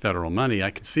take federal money.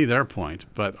 I can see their point,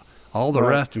 but all the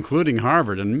rest, including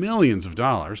Harvard, and millions of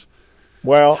dollars.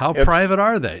 Well, how private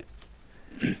are they?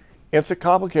 It's a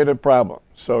complicated problem.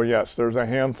 So yes, there's a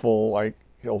handful like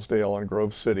Hillsdale and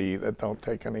Grove City that don't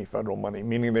take any federal money,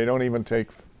 meaning they don't even take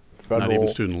federal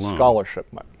scholarship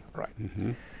money,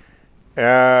 right?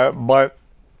 But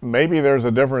maybe there's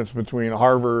a difference between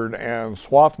Harvard and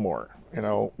Swarthmore.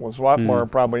 With Swarthmore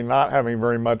probably not having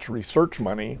very much research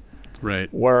money,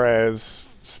 whereas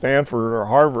Stanford or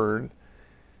Harvard,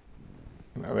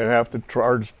 they'd have to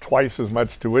charge twice as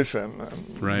much tuition and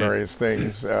various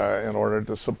things in order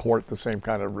to support the same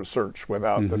kind of research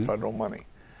without the federal money.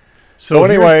 So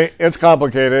anyway, it's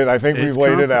complicated. I think we've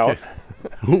laid it out.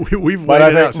 We've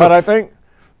laid it out.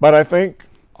 But I think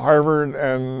Harvard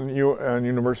and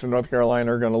University of North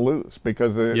Carolina are going to lose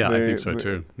because I think so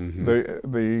too.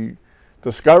 The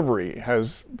discovery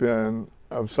has been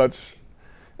of such.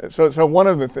 So one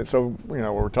of the things. So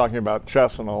we're talking about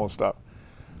chess and all this stuff.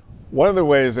 One of the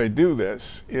ways they do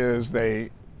this is they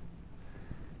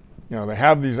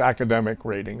have these academic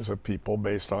ratings of people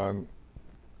based on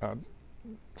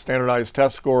standardized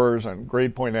test scores and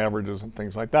grade point averages and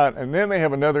things like that, and then they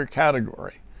have another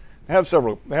category. They have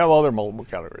other multiple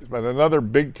categories, but another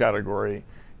big category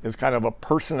is kind of a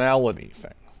personality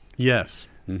thing. Yes.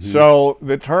 So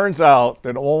it turns out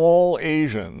that all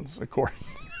Asians, according to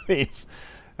these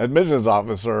admissions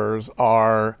officers,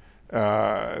 are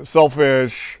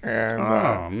selfish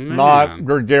and not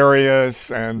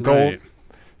gregarious and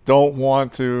don't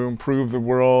want to improve the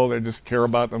world. They just care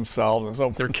about themselves and so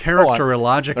forth. They're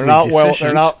characterologically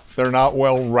deficient. They're not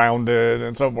well-rounded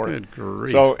and so forth. Good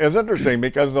grief. So it's interesting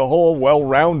because the whole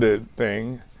well-rounded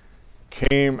thing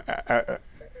came,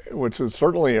 which is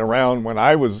certainly around when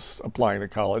I was applying to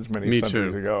college many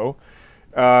centuries ago,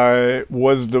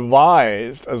 was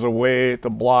devised as a way to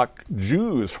block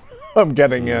Jews from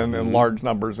getting in large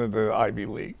numbers into the Ivy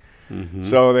League.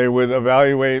 So they would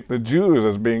evaluate the Jews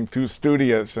as being too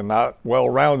studious and not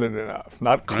well-rounded enough,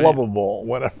 not clubbable,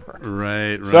 whatever.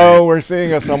 Right. So we're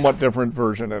seeing a somewhat different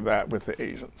version of that with the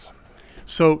Asians.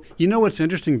 So what's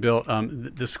interesting, Bill,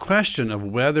 this question of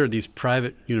whether these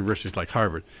private universities like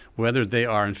Harvard, whether they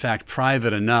are in fact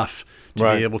private enough to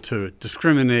be able to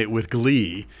discriminate with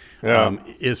glee,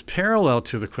 is parallel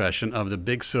to the question of the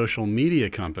big social media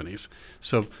companies.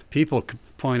 So people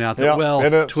point out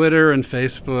that, Twitter and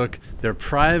Facebook, they're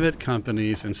private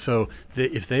companies, and so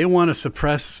if they want to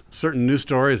suppress certain news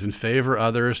stories and favor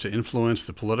others to influence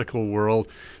the political world,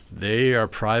 they are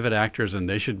private actors and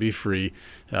they should be free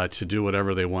to do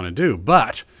whatever they want to do.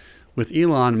 But with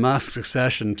Elon Musk's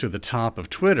accession to the top of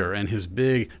Twitter and his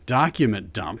big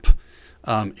document dump,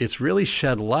 it's really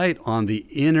shed light on the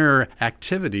inner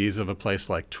activities of a place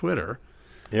like Twitter.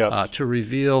 To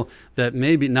reveal that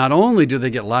maybe not only do they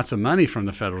get lots of money from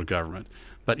the federal government,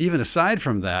 but even aside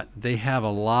from that, they have a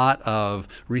lot of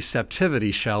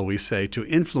receptivity, shall we say, to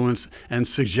influence and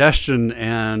suggestion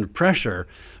and pressure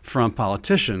from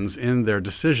politicians in their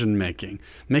decision making,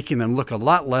 making them look a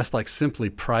lot less like simply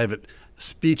private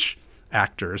speech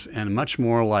actors and much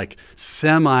more like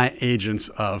semi-agents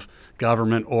of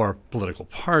government or political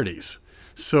parties.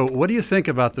 So what do you think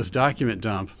about this document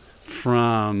dump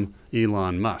from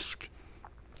Elon Musk?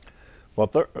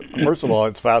 Well, first of all,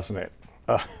 it's fascinating.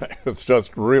 It's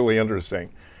just really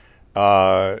interesting.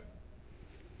 Uh,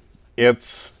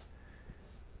 it's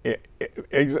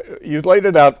you laid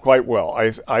it out quite well.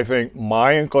 I think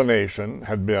my inclination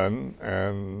had been,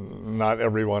 and not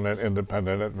everyone at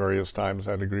Independent at various times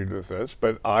had agreed with this,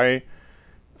 but I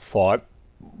thought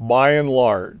by and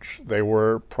large they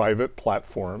were private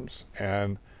platforms,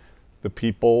 and the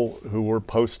people who were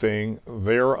posting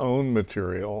their own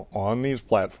material on these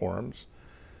platforms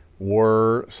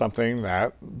were something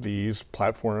that these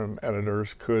platform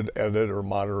editors could edit or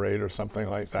moderate or something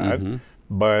like that. Mm-hmm.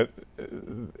 But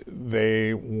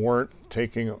they weren't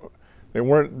they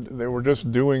were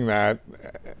just doing that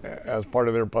as part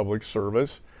of their public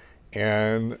service,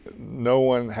 and no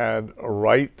one had a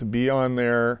right to be on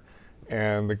there,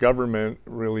 and the government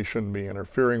really shouldn't be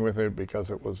interfering with it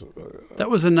because it was that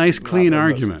was a nice clean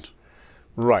argument.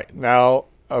 Right. Now,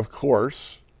 of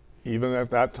course, even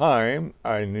at that time,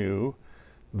 I knew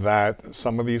that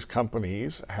some of these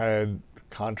companies had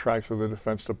contracts with the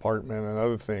Defense Department and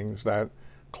other things that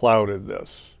clouded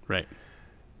this. Right.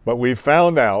 But we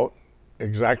found out,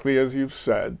 exactly as you've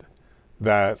said,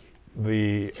 that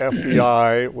the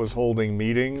FBI was holding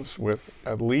meetings with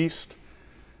at least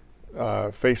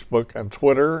Facebook and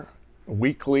Twitter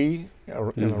weekly in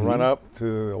a run-up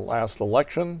to the last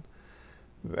election,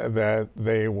 that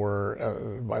they were,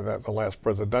 the last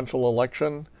presidential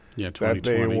election,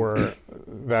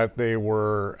 that they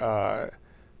were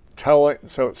telling,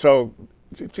 so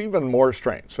it's even more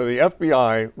strange. So the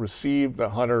FBI received the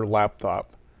Hunter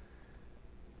laptop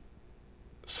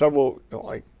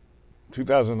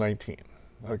 2019,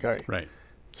 okay? Right.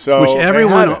 So which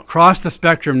everyone across the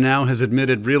spectrum now has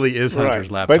admitted really is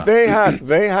Hunter's laptop. But they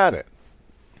had it,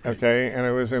 okay? And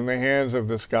it was in the hands of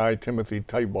this guy, Timothy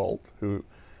Thibault, who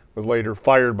was later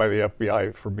fired by the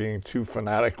FBI for being too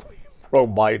fanatically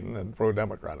pro-Biden and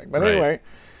pro-Democratic. But anyway,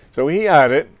 so he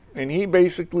had it, and he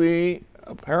basically,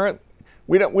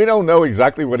 we don't know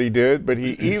exactly what he did, but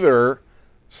he either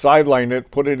sidelined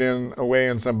it, put it away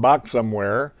in some box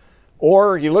somewhere,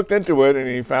 or he looked into it and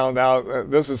he found out that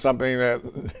this is something that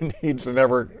needs to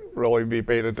never really be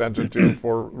paid attention to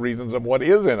for reasons of what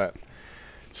is in it.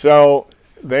 So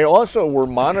they also were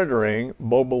monitoring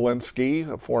Bo Belinsky,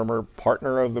 a former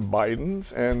partner of the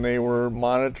Bidens, and they were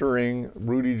monitoring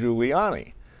Rudy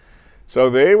Giuliani.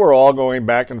 So they were all going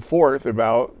back and forth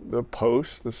about the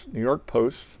Post, this New York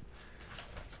Post,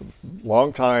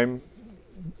 long time,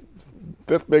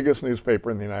 fifth biggest newspaper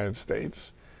in the United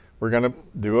States. We're going to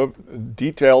do a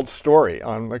detailed story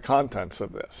on the contents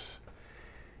of this.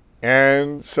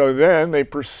 And so then they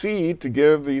proceed to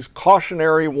give these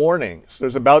cautionary warnings.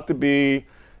 There's about to be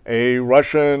a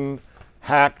Russian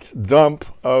hacked dump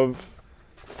of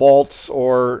false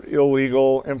or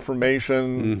illegal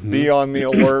information, be on the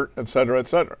alert, et cetera, et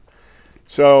cetera.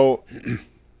 So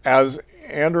as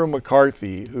Andrew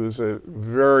McCarthy, who's a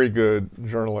very good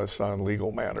journalist on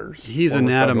legal matters. He's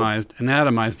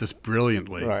anatomized this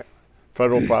brilliantly. Right,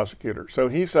 federal prosecutor. So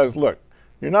he says, look,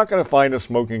 you're not going to find a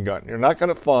smoking gun. You're not going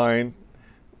to find,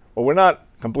 well, we're not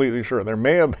completely sure. There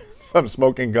may have been some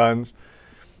smoking guns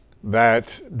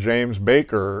that James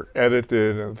Baker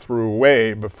edited and threw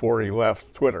away before he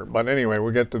left Twitter. But anyway,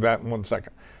 we'll get to that in 1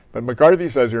 second. But McCarthy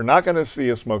says you're not going to see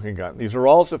a smoking gun. These are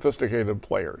all sophisticated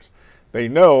players. They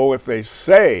know if they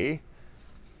say,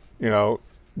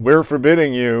 we're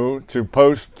forbidding you to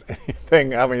post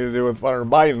anything having to do with Hunter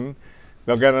Biden,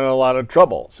 they'll get in a lot of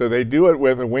trouble. So they do it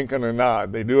with a wink and a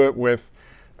nod. They do it with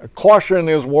caution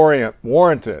is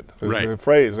warranted, is the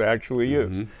phrase they actually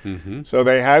use. So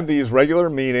they had these regular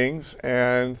meetings,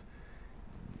 and,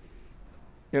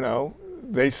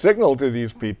 they signaled to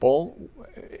these people,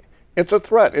 it's a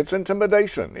threat, it's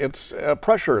intimidation, it's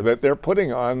pressure that they're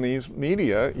putting on these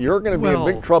media. You're going to be in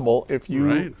big trouble if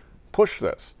you push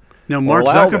this. Now, Mark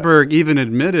Zuckerberg even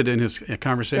admitted in his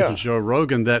conversation with Joe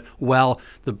Rogan that while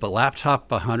the laptop,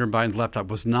 Hunter Biden's laptop,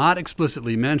 was not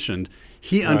explicitly mentioned,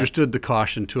 he understood the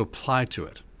caution to apply to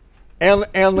it. And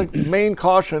the main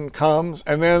caution comes,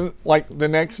 and then, like the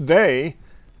next day,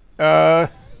 they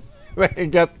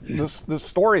get the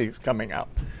stories coming out.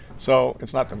 So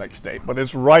it's not the next day, but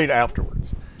it's right afterwards.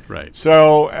 Right.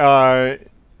 So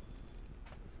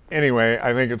anyway,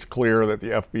 I think it's clear that the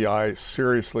FBI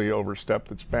seriously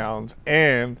overstepped its bounds,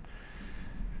 and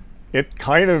it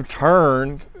kind of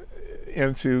turned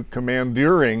into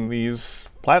commandeering these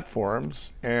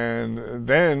platforms, and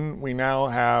then we now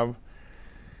have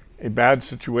a bad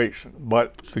situation.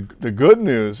 But the good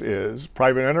news is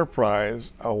private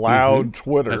enterprise allowed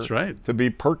Twitter to be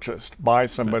purchased by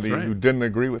somebody who didn't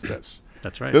agree with this.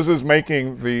 That's right. This is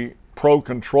making the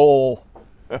pro-control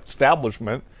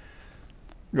establishment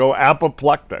go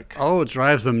apoplectic. Oh, it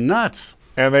drives them nuts.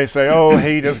 And they say, oh,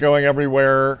 hate is going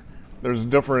everywhere. There's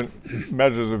different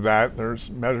measures of that. There's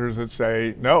measures that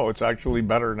say, no, it's actually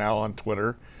better now on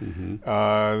Twitter.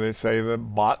 They say the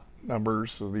bot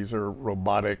numbers, so these are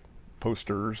robotic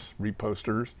posters,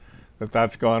 reposters,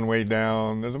 that's gone way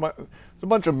down. There's a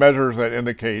bunch of measures that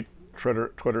indicate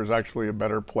Twitter is actually a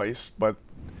better place, but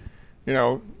you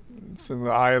know, it's in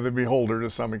the eye of the beholder to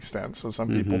some extent. So some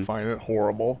people find it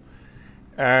horrible,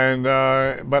 and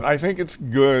but I think it's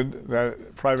good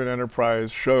that private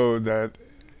enterprise showed that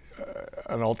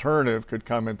an alternative could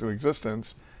come into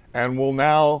existence, and will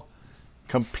now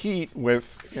compete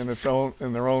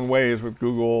in their own ways with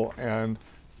Google and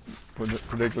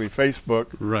particularly Facebook.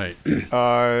 Right.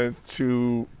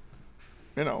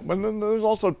 But then there's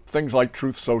also things like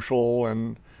Truth Social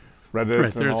and Reddit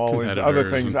Right, and all these other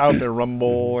things out there,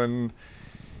 Rumble, and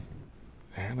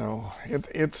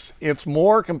it's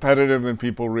more competitive than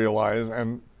people realize,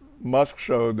 and Musk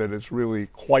showed that it's really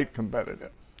quite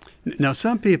competitive. Now,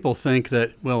 some people think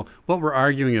that, well, what we're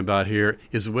arguing about here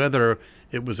is whether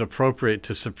it was appropriate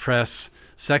to suppress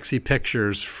sexy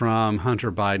pictures from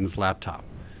Hunter Biden's laptop.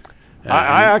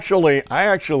 I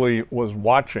actually was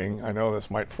watching, I know this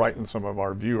might frighten some of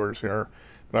our viewers here,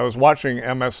 but I was watching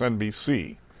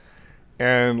MSNBC,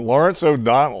 and Lawrence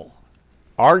O'Donnell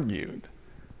argued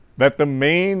that the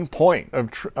main point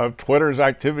of Twitter's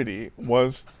activity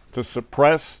was to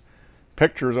suppress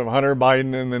pictures of Hunter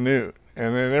Biden in the nude,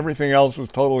 and then everything else was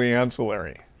totally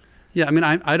ancillary. Yeah, I mean,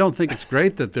 I don't think it's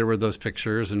great that there were those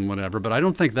pictures and whatever, but I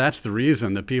don't think that's the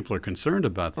reason that people are concerned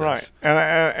about this. Right.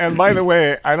 And by the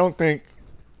way, I don't think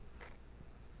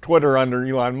Twitter under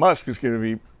Elon Musk is going to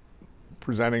be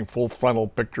presenting full frontal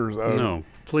pictures of, no,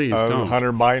 please don't.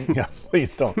 Hunter Biden. Yeah,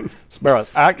 please don't. Spare us.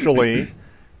 Actually,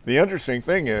 the interesting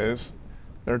thing is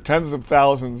there are tens of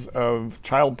thousands of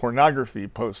child pornography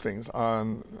postings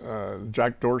on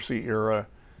Jack Dorsey era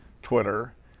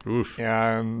Twitter. Oof.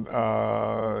 And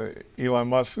Elon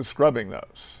Musk is scrubbing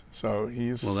those. So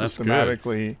he's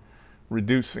systematically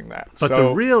reducing that. But the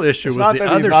real issue was the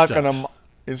other stuff.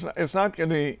 It's not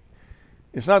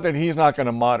that he's not going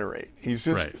to moderate. He's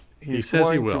just he says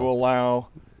going to allow.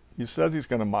 He says he's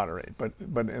going to moderate, but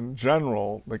in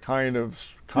general, the kind of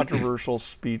controversial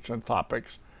speech and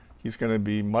topics, he's going to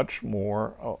be much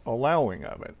more allowing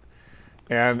of it.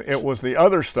 And it was the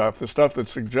other stuff, the stuff that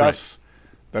suggests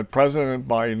that President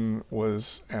Biden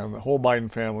and the whole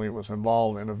Biden family was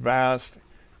involved in a vast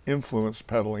influence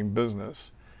peddling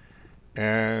business.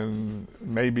 And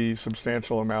maybe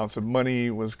substantial amounts of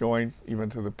money was going even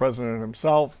to the president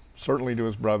himself, certainly to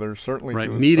his brothers, certainly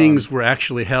to his meetings son. Were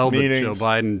actually held that Joe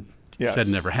Biden said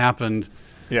never happened.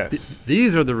 Yes.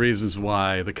 These are the reasons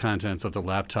why the contents of the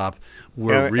laptop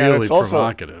were really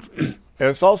provocative. And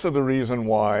it's also the reason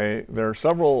why there are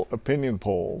several opinion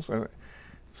polls, and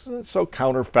it's so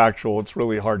counterfactual, it's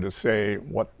really hard to say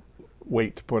what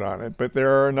weight to put on it. But there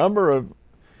are a number of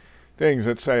things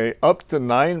that say up to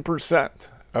 9%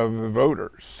 of the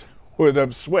voters would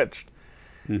have switched.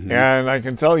 And I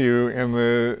can tell you, it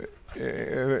would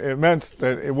have meant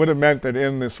that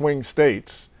in the swing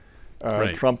states,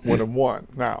 Trump would have won.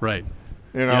 Now, I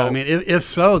mean, if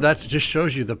so, that just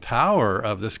shows you the power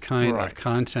of this kind of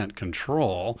content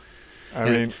control. I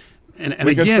mean. And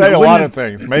we again, could say a lot of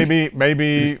things.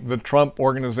 Maybe the Trump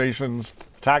organization's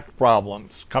tax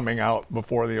problems coming out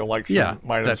before the election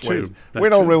might have swayed. We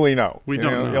don't really know. We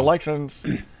don't know. The elections.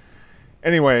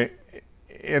 Anyway,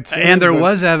 there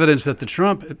was evidence that the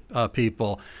Trump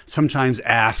people sometimes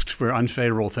asked for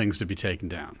unfavorable things to be taken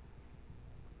down.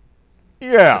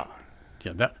 Yeah.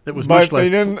 Yeah, that was but much less.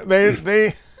 They didn't.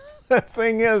 They the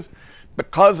thing is,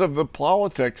 because of the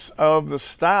politics of the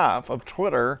staff of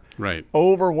Twitter,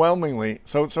 overwhelmingly.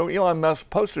 So Elon Musk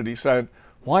posted, he said,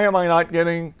 why am I not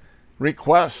getting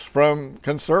requests from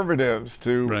conservatives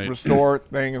to restore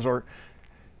things, or,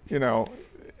 no,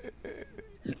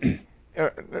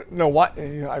 what?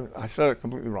 I said it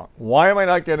completely wrong. Why am I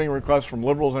not getting requests from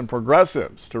liberals and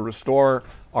progressives to restore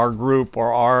our group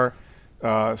or our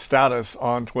status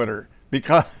on Twitter?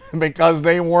 Because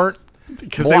they weren't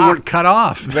Because they weren't cut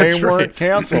off. They weren't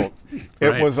canceled.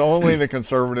 It was only the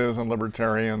conservatives and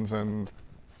libertarians and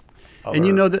other. And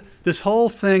you know, this whole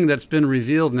thing that's been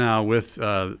revealed now with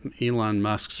Elon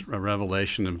Musk's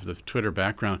revelation of the Twitter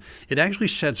background, it actually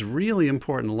sheds really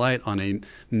important light on a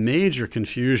major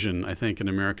confusion, I think, in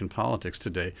American politics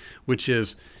today, which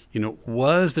is,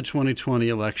 was the 2020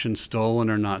 election stolen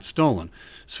or not stolen?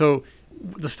 So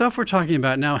the stuff we're talking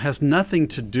about now has nothing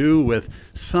to do with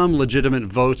some legitimate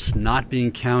votes not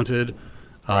being counted,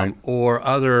 or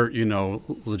other,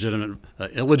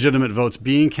 illegitimate votes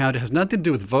being counted. It has nothing to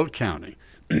do with vote counting.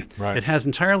 Right. It has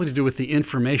entirely to do with the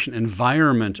information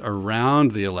environment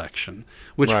around the election,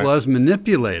 which Right. was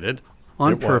manipulated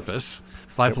on It was. purpose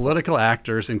by political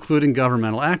actors, including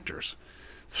governmental actors,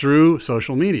 through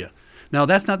social media. Now,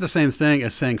 that's not the same thing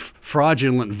as saying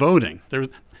fraudulent voting. There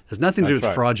has nothing to do That's with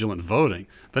right. fraudulent voting,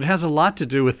 but it has a lot to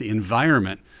do with the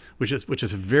environment, which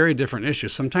is a very different issue.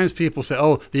 Sometimes people say,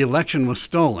 "Oh, the election was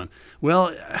stolen."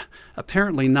 Well,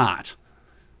 apparently not.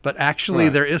 But actually,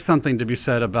 Right. there is something to be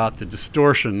said about the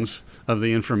distortions of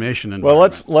the information Well,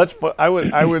 environment. let's put. I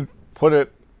would put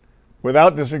it,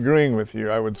 without disagreeing with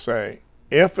you. I would say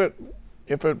if it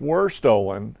were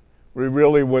stolen, we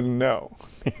really wouldn't know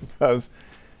because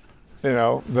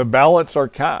the ballots are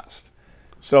cast.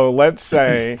 So let's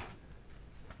say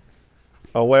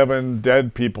 11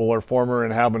 dead people are former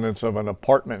inhabitants of an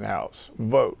apartment house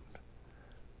vote.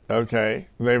 Okay,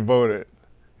 they voted.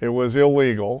 It was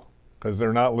illegal because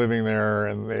they're not living there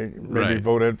and they maybe Right.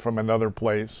 voted from another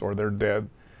place or they're dead.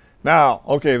 Now,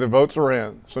 okay, the votes are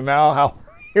in. So now how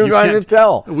are you going to can't-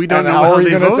 tell? we don't and know how how are you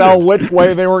they going to tell voted. which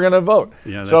way they were going to vote?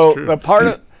 Yeah, that's so true. the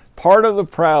part of the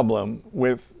problem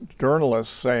with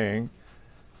journalists saying,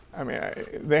 I mean,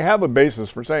 they have a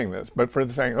basis for saying this, but for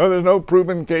saying, oh, there's no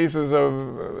proven cases of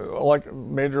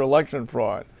major election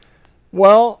fraud.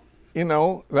 Well,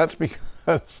 that's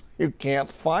because you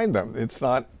can't find them. It's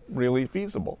not really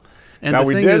feasible. And now the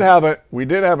we thing did is-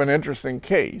 have an interesting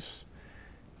case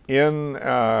in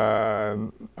I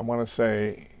want to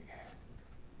say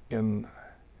in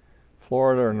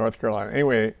Florida or North Carolina.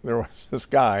 Anyway, there was this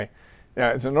guy.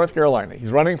 Yeah, it's in North Carolina.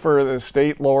 He's running for the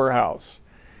state lower house,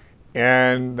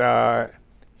 and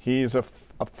he's a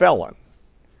felon.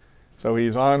 So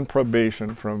he's on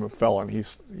probation from a felon. He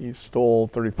stole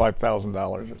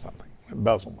 $35,000 or something,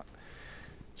 embezzlement.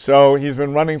 So he's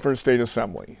been running for state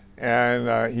assembly,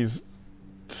 and he's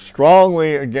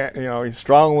strongly he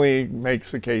strongly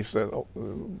makes the case that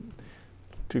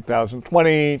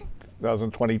 2020,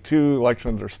 2022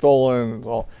 elections are stolen and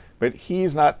all. But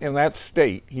he's not in that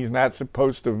state. He's not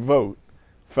supposed to vote.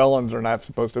 Felons are not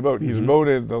supposed to vote. He's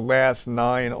voted the last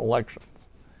 9 elections.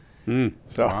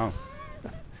 So Wow.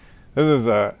 this is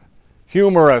a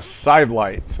humorous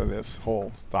sidelight to this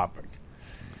whole topic.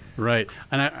 Right.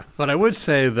 But I would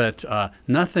say that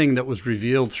nothing that was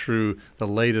revealed through the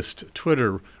latest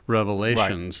Twitter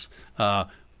revelations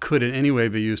could in any way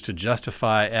be used to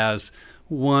justify, as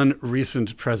one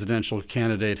recent presidential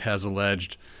candidate has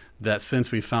alleged, that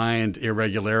since we find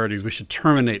irregularities, we should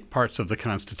terminate parts of the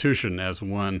Constitution, as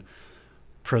one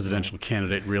presidential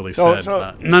candidate really said.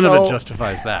 None of it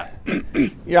justifies that.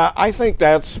 Yeah, I think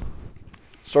that's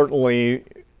certainly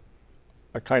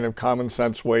a kind of common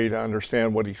sense way to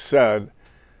understand what he said.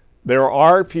 There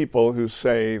are people who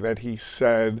say that he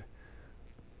said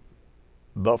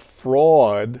the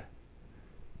fraud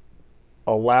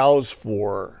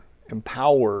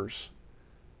empowers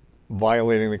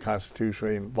violating the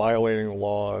Constitution, violating the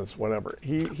laws, whatever.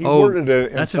 He worded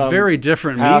it in that's some a very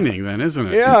different meaning then, isn't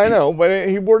it? Yeah, I know, but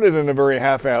he worded it in a very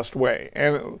half-assed way.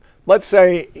 And let's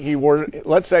say he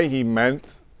meant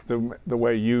the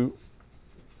way you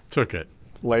Took it.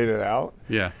 laid it out.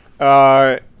 Yeah.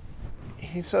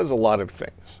 He says a lot of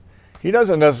things. He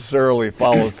doesn't necessarily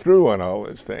follow through on all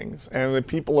his things, and the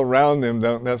people around him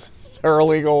don't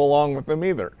necessarily go along with them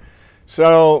either.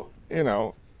 So,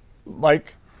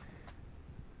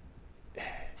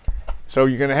 so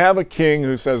you can have a king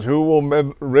who says, "Who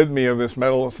will rid me of this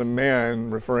meddlesome man,"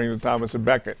 referring to Thomas à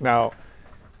Becket. Now,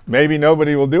 maybe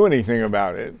nobody will do anything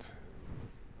about it.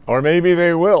 Or maybe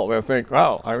they will. They'll think,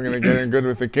 "Wow, I'm going to get in good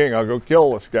with the king. I'll go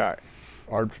kill this guy."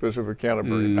 Archbishop of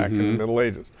Canterbury back in the Middle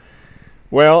Ages.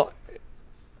 Well,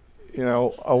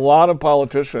 a lot of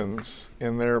politicians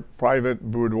in their private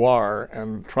boudoir,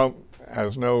 and Trump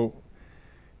has no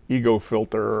ego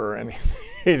filter or anything.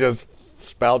 He just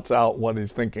spouts out what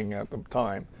he's thinking at the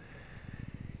time.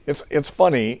 It's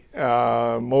funny.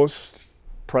 Most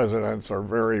presidents are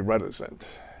very reticent,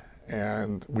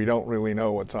 and we don't really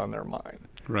know what's on their mind.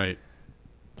 Right.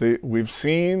 We've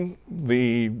seen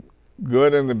the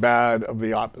good and the bad of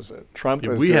the opposite. Trump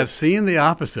is We have seen the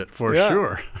opposite for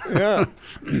sure. Yeah.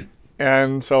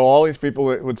 And so all these people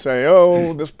that would say,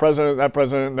 "Oh, this president, that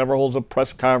president never holds a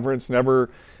press conference, never,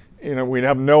 we'd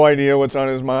have no idea what's on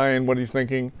his mind, what he's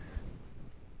thinking."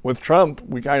 With Trump,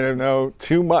 we kind of know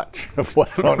too much of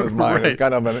what's on his mind. Right. It's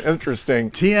kind of an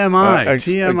interesting TMI.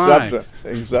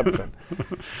 exception.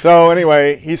 So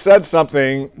anyway, he said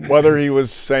something, whether he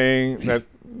was saying that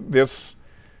this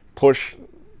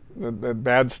that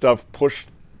bad stuff pushed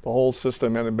the whole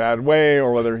system in a bad way,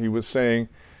 or whether he was saying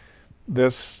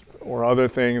this or other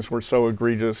things were so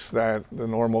egregious that the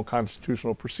normal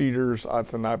constitutional procedures ought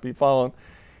to not be followed.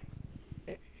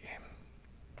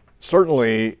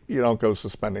 certainly you don't go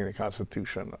suspending the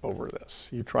Constitution over this.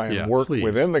 You try and work please.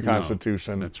 within the No,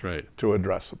 Constitution that's right. to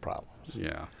address the problems.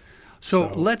 Yeah.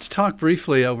 So let's talk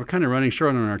briefly, we're kind of running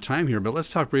short on our time here, but let's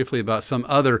talk briefly about some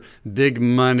other big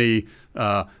money,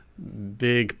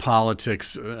 big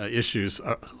politics issues,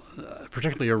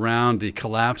 particularly around the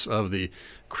collapse of the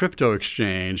crypto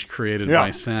exchange created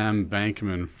by Sam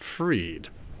Bankman-Fried.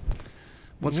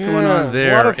 What's going on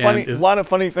there? A lot of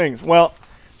funny things. Well,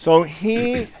 so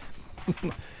he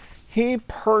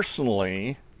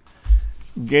personally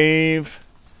gave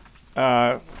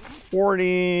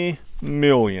 $40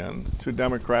 million to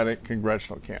Democratic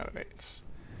congressional candidates,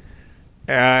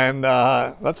 and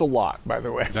that's a lot, by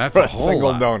the way. That's for a whole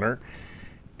single lot. donor.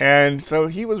 And so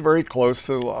he was very close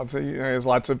to lots of. There's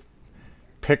lots of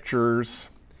pictures.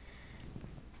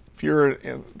 If you're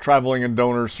traveling in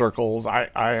donor circles, I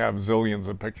have zillions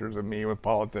of pictures of me with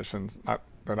politicians. Not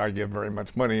that I give very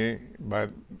much money,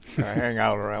 but I hang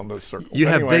out around those circles. You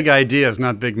have big ideas,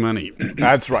 not big money.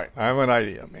 That's right. I'm an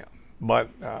idea man. But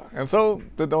and so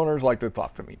the donors like to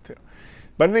talk to me too.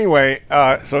 But anyway,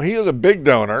 so he was a big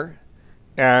donor,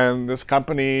 and this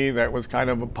company that was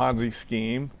kind of a Ponzi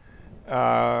scheme,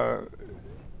 and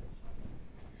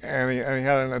he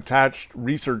had an attached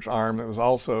research arm that was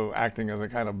also acting as a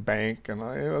kind of bank, and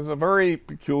it was a very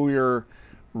peculiar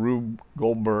Rube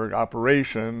Goldberg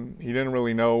operation. He didn't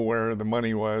really know where the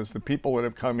money was. The people that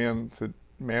have come in to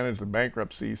manage the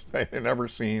bankruptcies, they've never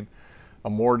seen a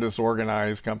more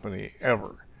disorganized company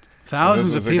ever.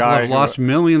 Thousands of people have lost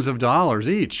millions of dollars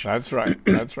each. That's right.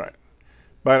 That's right.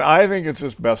 But I think it's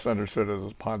just best understood as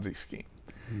a Ponzi scheme.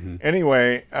 Mm-hmm.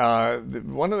 Anyway,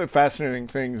 one of the fascinating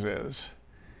things is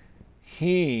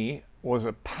he was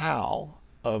a pal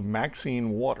of Maxine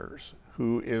Waters,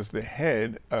 who is the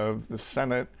head of the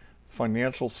Senate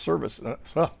Financial Services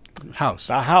House.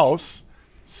 The House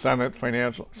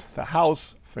Financial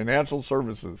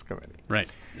Services Committee. Right.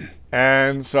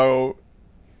 And so,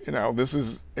 this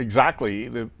is exactly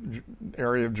the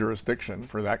area of jurisdiction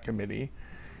for that committee.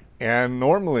 And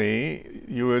normally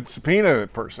you would subpoena the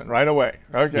person right away.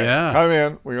 Okay, come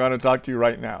in. We want to talk to you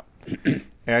right now.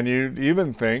 And you'd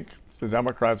even think the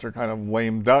Democrats are kind of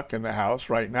lame duck in the House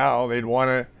right now. They'd want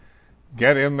to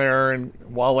get in there and,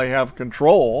 while they have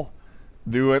control,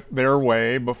 do it their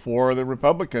way before the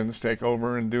Republicans take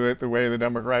over and do it the way the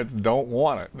Democrats don't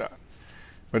want it done.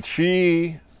 But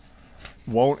she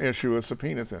won't issue a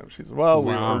subpoena to him. She says, well,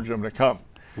 we urge him to come.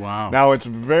 Wow. Now, it's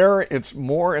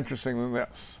more interesting than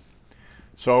this.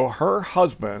 So her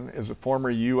husband is a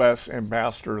former U.S.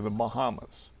 ambassador to the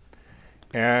Bahamas.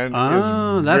 And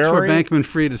that's where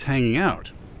Bankman-Fried is hanging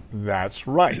out. That's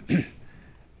right.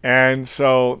 And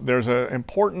so there's an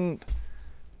important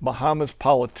Bahamas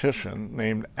politician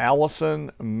named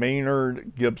Allison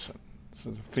Maynard Gibson. This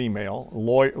is a female,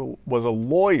 was a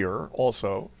lawyer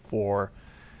also for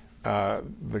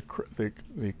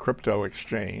the crypto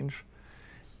exchange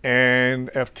and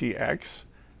FTX.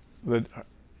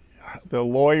 The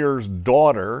lawyer's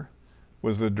daughter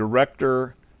was the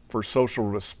director for social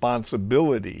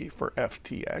responsibility for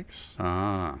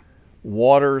FTX.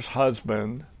 Waters'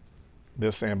 husband,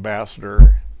 this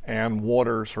ambassador, and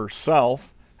Waters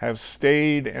herself have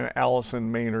stayed in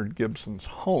Allison Maynard Gibson's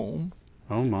home.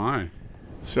 Oh my.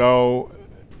 So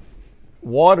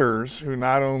Waters, who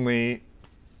not only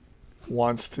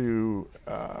wants to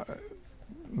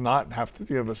not have to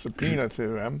give a subpoena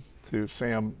to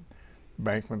Sam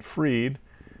Bankman-Fried,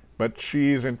 but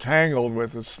she's entangled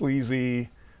with the sleazy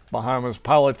Bahamas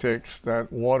politics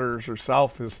that Waters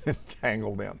herself is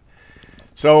entangled in.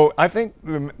 So I think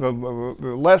the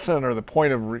lesson or the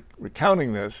point of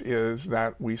recounting this is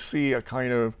that we see a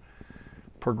kind of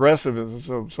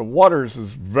progressivism. So Waters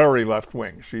is very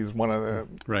left-wing. She's one of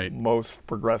the most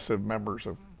progressive members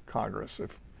of Congress.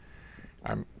 If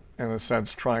I'm, in a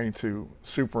sense, trying to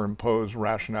superimpose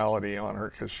rationality on her,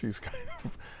 because she's kind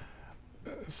of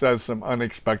says some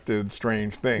unexpected,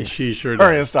 strange things. She sure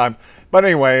various does. times. But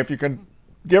anyway, if you can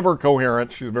give her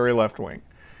coherence, she's very left-wing.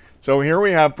 So here we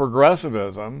have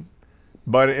progressivism,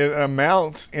 but it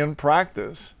amounts in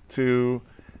practice to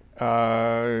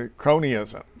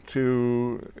cronyism,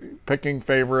 to picking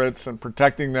favorites and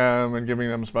protecting them and giving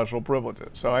them special privileges.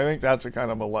 So I think that's a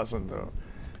kind of a lesson to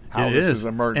how this is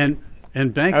emerging.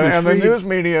 And Bankman-Fried, and the news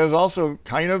media is also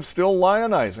kind of still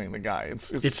lionizing the guy.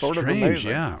 It's sort strange,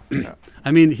 of amazing. Yeah.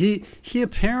 I mean, he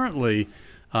apparently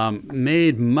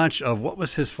made much of what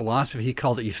was his philosophy. He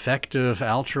called it effective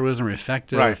altruism or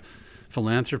effective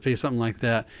philanthropy, something like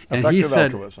that. And he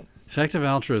said, altruism. Effective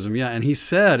altruism, yeah. And he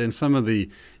said in some of the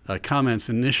comments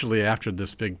initially after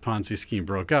this big Ponzi scheme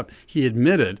broke up, he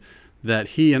admitted that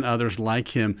he and others like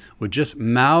him would just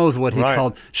mouth what he Right.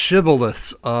 called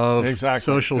shibboleths of Exactly.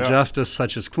 social Yeah. justice,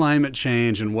 such as climate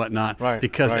change and whatnot, Right,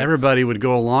 because right. everybody would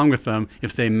go along with them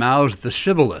if they mouthed the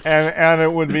shibboleths. And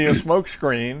it would be a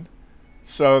smokescreen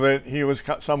so that he was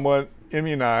somewhat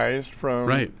immunized from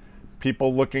Right.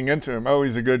 people looking into him. Oh,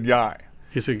 he's a good guy.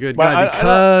 He's a good But guy I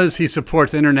because he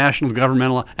supports international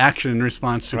governmental action in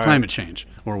response to Right. climate change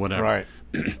or whatever. Right.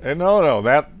 And no,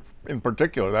 that in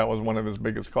particular, that was one of his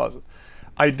biggest causes.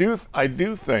 I do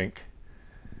think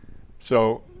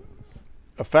so.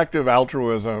 Effective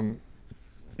altruism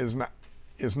is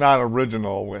not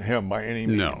original with him by any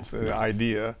means. No, The no.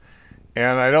 idea,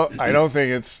 and I don't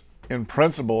think it's in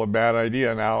principle a bad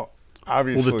idea. Now, Well,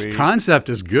 obviously, the concept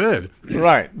is good.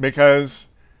 right, because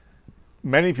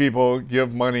many people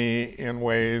give money in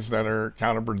ways that are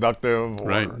counterproductive or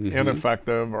Right, mhm.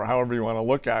 ineffective or however you want to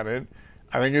look at it.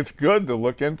 I think it's good to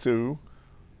look into,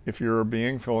 if you're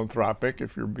being philanthropic,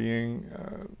 if you're being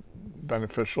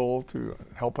beneficial to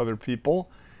help other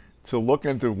people, to look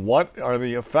into what are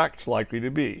the effects likely to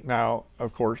be. Now,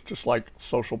 of course, just like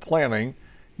social planning,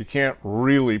 you can't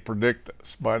really predict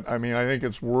this, but I mean, I think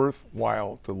it's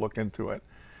worthwhile to look into it.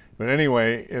 But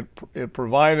anyway, it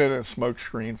provided a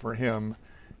smokescreen for him,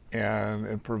 and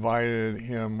it provided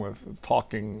him with a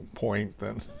talking point.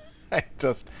 And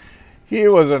he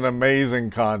was an amazing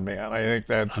con man. I think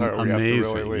that's how we have to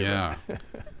really leave yeah. it.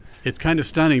 It's kind of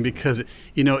stunning because,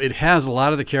 it has a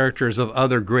lot of the characters of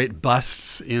other great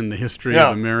busts in the history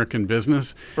Yeah. of American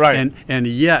business. Right. And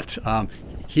yet,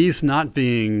 he's not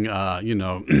being,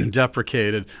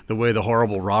 deprecated the way the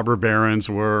horrible robber barons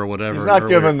were or whatever. He's not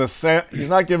earlier. getting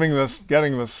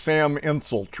the Sam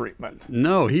Insel treatment.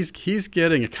 No, he's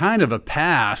getting a kind of a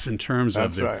pass in terms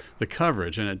of That's right. the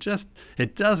coverage, and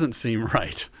it doesn't seem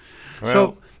right. Well,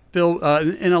 So, Bill,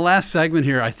 in the last segment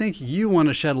here, I think you want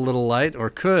to shed a little light, or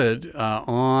could,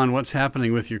 on what's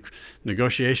happening with your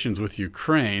negotiations with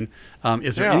Ukraine.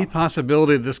 Is there Yeah. any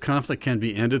possibility that this conflict can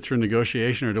be ended through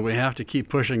negotiation, or do we have to keep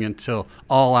pushing until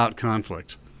all-out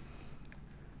conflict?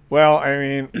 Well, I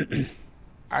mean,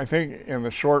 I think in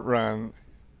the short run,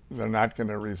 they're not going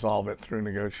to resolve it through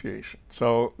negotiation.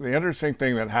 So the interesting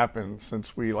thing that happened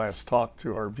since we last talked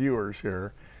to our viewers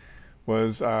here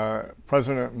was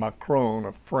President Macron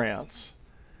of France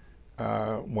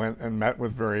went and met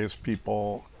with various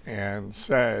people and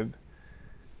said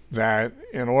that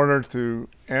in order to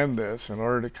end this, in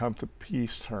order to come to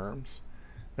peace terms,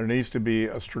 there needs to be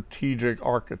a strategic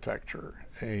architecture,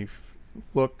 a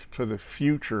look to the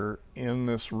future in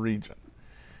this region.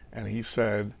 And he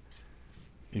said,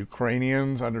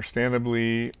 Ukrainians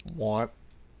understandably want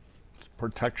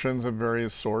protections of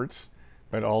various sorts,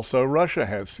 but also Russia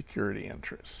has security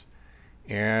interests.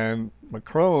 And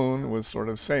Macron was sort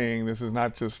of saying this is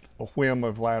not just a whim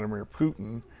of Vladimir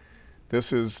Putin.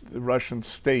 This is the Russian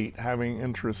state having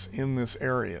interests in this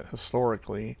area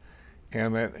historically,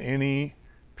 and that any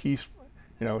peace,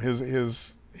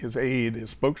 his aide,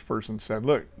 his spokesperson said,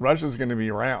 look, Russia's going to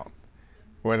be around,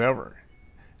 whatever.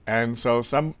 And so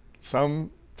some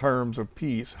terms of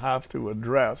peace have to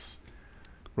address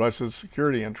Russia's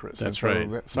security interests. That's and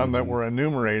so right. Some that were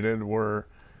enumerated were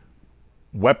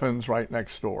weapons right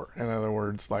next door. In other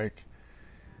words, like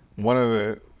one of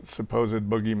the supposed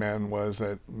boogeymen was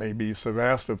that maybe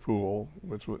Sevastopol,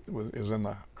 which is in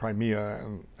the Crimea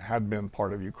and had been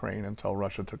part of Ukraine until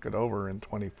Russia took it over in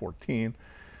 2014.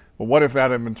 Well, what if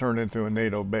that had been turned into a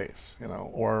NATO base?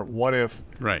 Or what if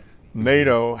Right.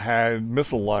 NATO had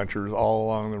missile launchers all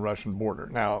along the Russian border?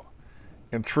 Now,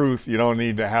 in truth, you don't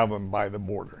need to have them by the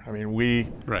border. I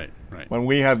mean, Right. when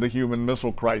we had the human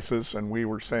missile crisis and we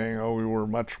were saying, oh, we were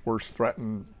much worse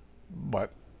threatened,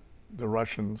 but the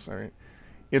Russians, in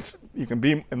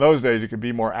those days, you could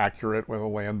be more accurate with a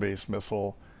land-based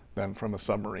missile than from a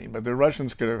submarine. But the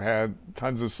Russians could have had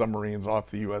tons of submarines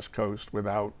off the U.S. coast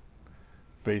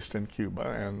based in Cuba,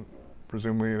 and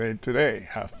presumably they today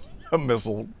have a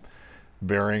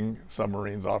missile-bearing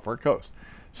submarines off our coast.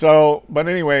 So, but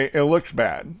anyway, it looks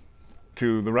bad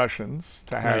to the Russians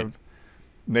to have Right.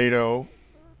 NATO,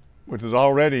 which is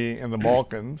already in the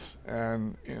Balkans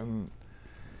and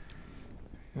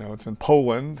it's in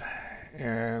Poland,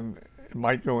 and it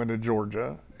might go into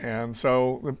Georgia. And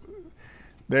so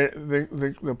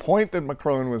the point that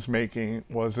Macron was making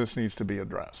was this needs to be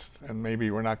addressed. And maybe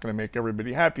we're not going to make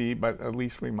everybody happy, but at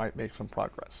least we might make some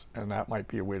progress. And that might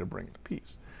be a way to bring to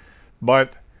peace.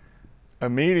 But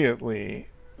immediately,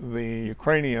 the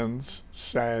Ukrainians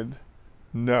said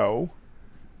no.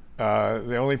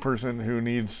 The only person who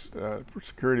needs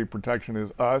security protection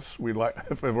is us.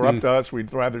 If it were up to us,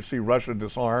 we'd rather see Russia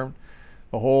disarmed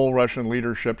the whole Russian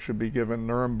leadership should be given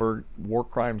Nuremberg war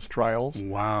crimes trials.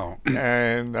 Wow.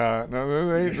 And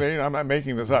I'm not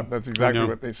making this up. That's exactly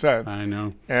what they said. I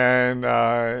know.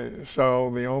 And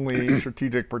so the only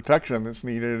strategic protection that's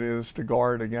needed is to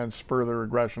guard against further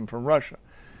aggression from Russia.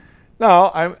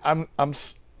 Now, I'm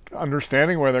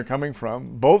understanding where they're coming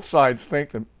from. Both sides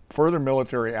think that further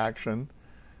military action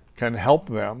can help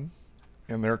them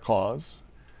in their cause.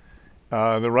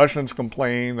 The Russians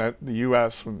complain that the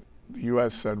U.S.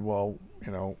 Said, well,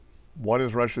 what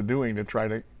is Russia doing to try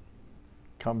to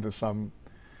come to some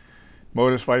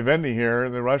modus vivendi here?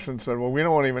 The Russians said, well, we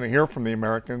don't want to even hear from the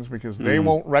Americans because they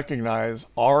won't recognize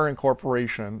our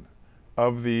incorporation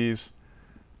of these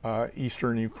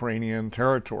eastern Ukrainian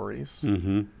territories,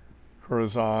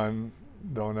 Kherson,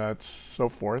 Donetsk, so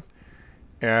forth.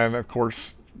 And of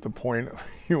course, the point of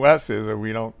the U.S. is that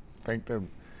we don't think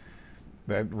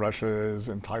that Russia is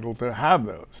entitled to have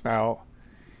those. Now,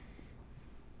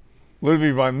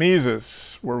 Ludwig von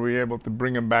Mises, were we able to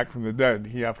bring him back from the dead?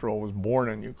 He, after all, was born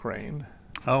in Ukraine.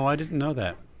 Oh, I didn't know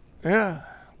that. Yeah,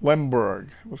 Lemberg.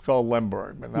 It was called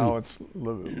Lemberg, but now it's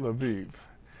Lviv.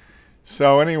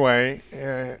 So anyway,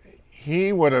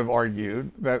 he would have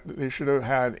argued that they should have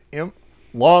had,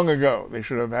 long ago, they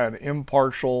should have had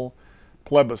impartial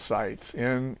plebiscites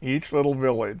in each little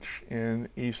village in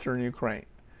eastern Ukraine.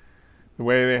 The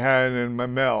way they had in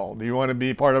Mamel. Do you want to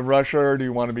be part of Russia or do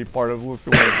you want to be part of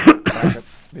Lithuania back at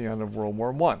the end of World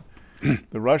War I?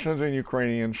 The Russians and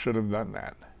Ukrainians should have done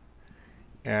that.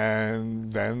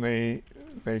 And then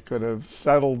they could have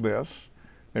settled this.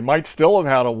 They might still have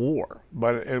had a war,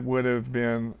 but it would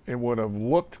have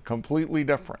looked completely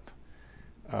different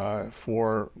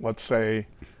for, let's say,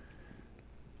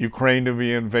 Ukraine to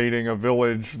be invading a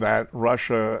village that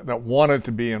wanted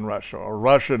to be in Russia, or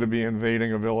Russia to be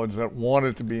invading a village that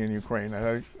wanted to be in Ukraine.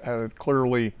 It had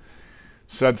clearly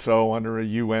said so under a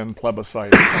UN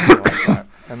plebiscite or something like that.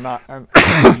 And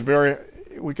it was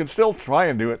we could still try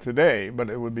and do it today,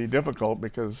 but it would be difficult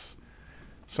because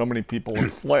so many people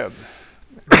have fled.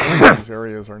 These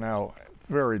areas are now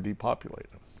very depopulated.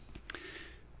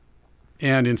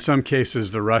 And in some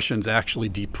cases, the Russians actually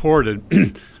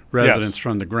deported residents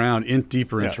from the ground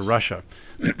deeper into Russia.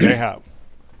 They have.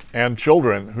 And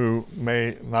children who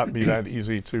may not be that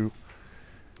easy to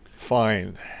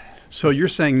find. So you're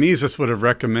saying Mises would have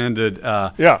recommended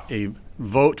a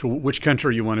vote to which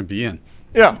country you want to be in?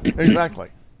 Yeah, exactly.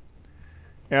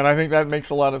 And I think that makes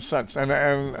a lot of sense. And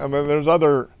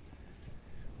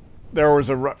there was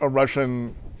a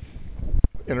Russian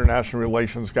international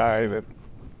relations guy that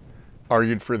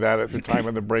argued for that at the time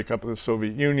of the breakup of the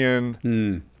Soviet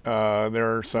Union.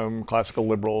 There are some classical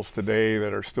liberals today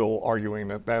that are still arguing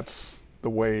that that's the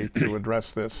way to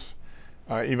address this.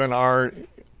 Even our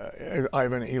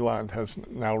Ivan Eland has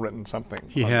now written something.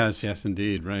 He has, yes,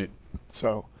 indeed, right.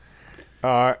 So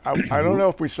I don't know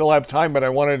if we still have time, but I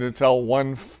wanted to tell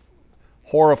one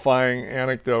horrifying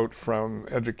anecdote from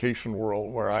education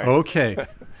world where I... Okay.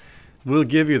 We'll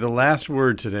give you the last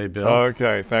word today, Bill.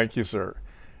 Okay, thank you, sir.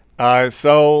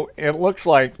 So it looks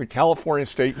like the California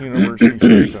State University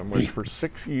system, which for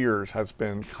 6 years has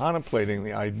been contemplating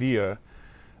the idea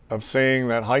of saying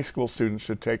that high school students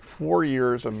should take 4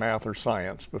 years of math or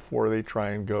science before they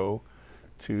try and go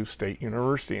to State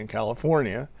University in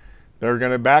California. They're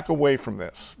going to back away from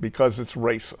this because it's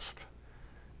racist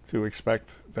to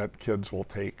expect that kids will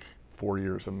take 4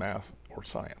 years of math or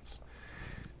science.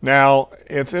 Now,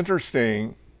 it's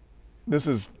interesting. This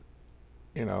is,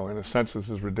 in a sense, this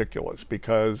is ridiculous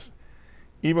because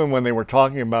even when they were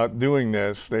talking about doing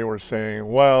this, they were saying,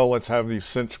 well, let's have these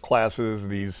cinch classes,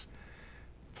 these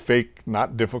fake,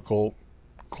 not difficult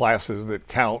classes that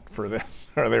count for this.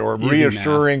 Or they were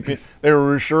reassuring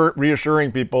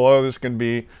people, oh, this can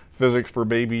be physics for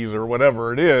babies or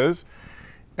whatever it is.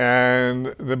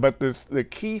 But the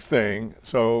key thing,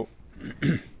 so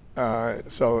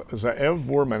Ze'ev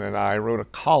Borman and I wrote a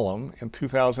column in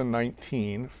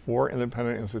 2019 for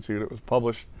Independent Institute. It was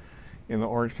published in the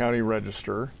Orange County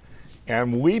Register.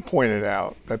 And we pointed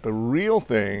out that the real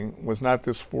thing was not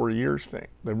this 4 years thing.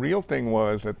 The real thing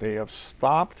was that they have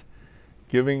stopped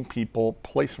giving people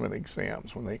placement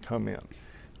exams when they come in.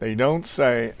 They don't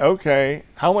say, okay,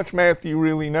 how much math do you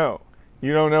really know?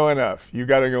 You don't know enough. You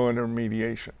got to go into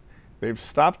remediation. They've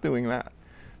stopped doing that.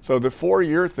 So the 4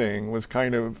 year thing was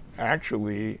kind of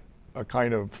actually a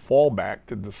kind of fallback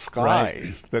to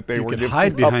disguise that they were. You could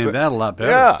hide behind that a lot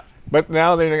better. Yeah, but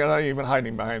now they're not even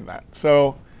hiding behind that.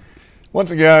 So once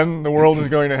again, the world is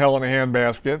going to hell in a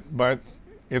handbasket, but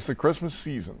it's the Christmas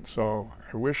season. So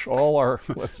I wish all our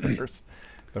listeners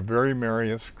the very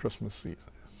merriest Christmas season.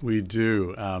 We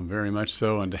do, very much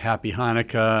so, and happy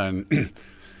Hanukkah and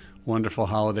wonderful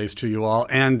holidays to you all.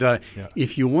 And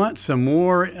if you want some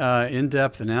more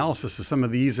in-depth analysis of some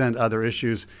of these and other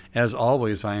issues, as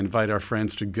always, I invite our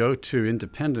friends to go to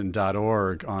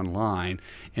independent.org online,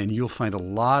 and you'll find a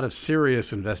lot of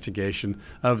serious investigation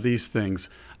of these things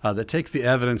that takes the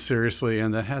evidence seriously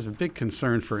and that has a big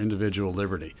concern for individual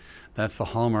liberty. That's the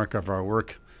hallmark of our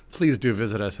work. Please do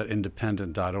visit us at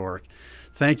independent.org.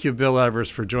 Thank you, Bill Evers,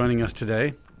 for joining us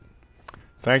today.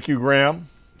 Thank you, Graham.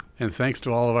 And thanks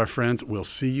to all of our friends. We'll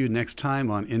see you next time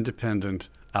on Independent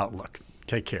Outlook.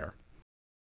 Take care.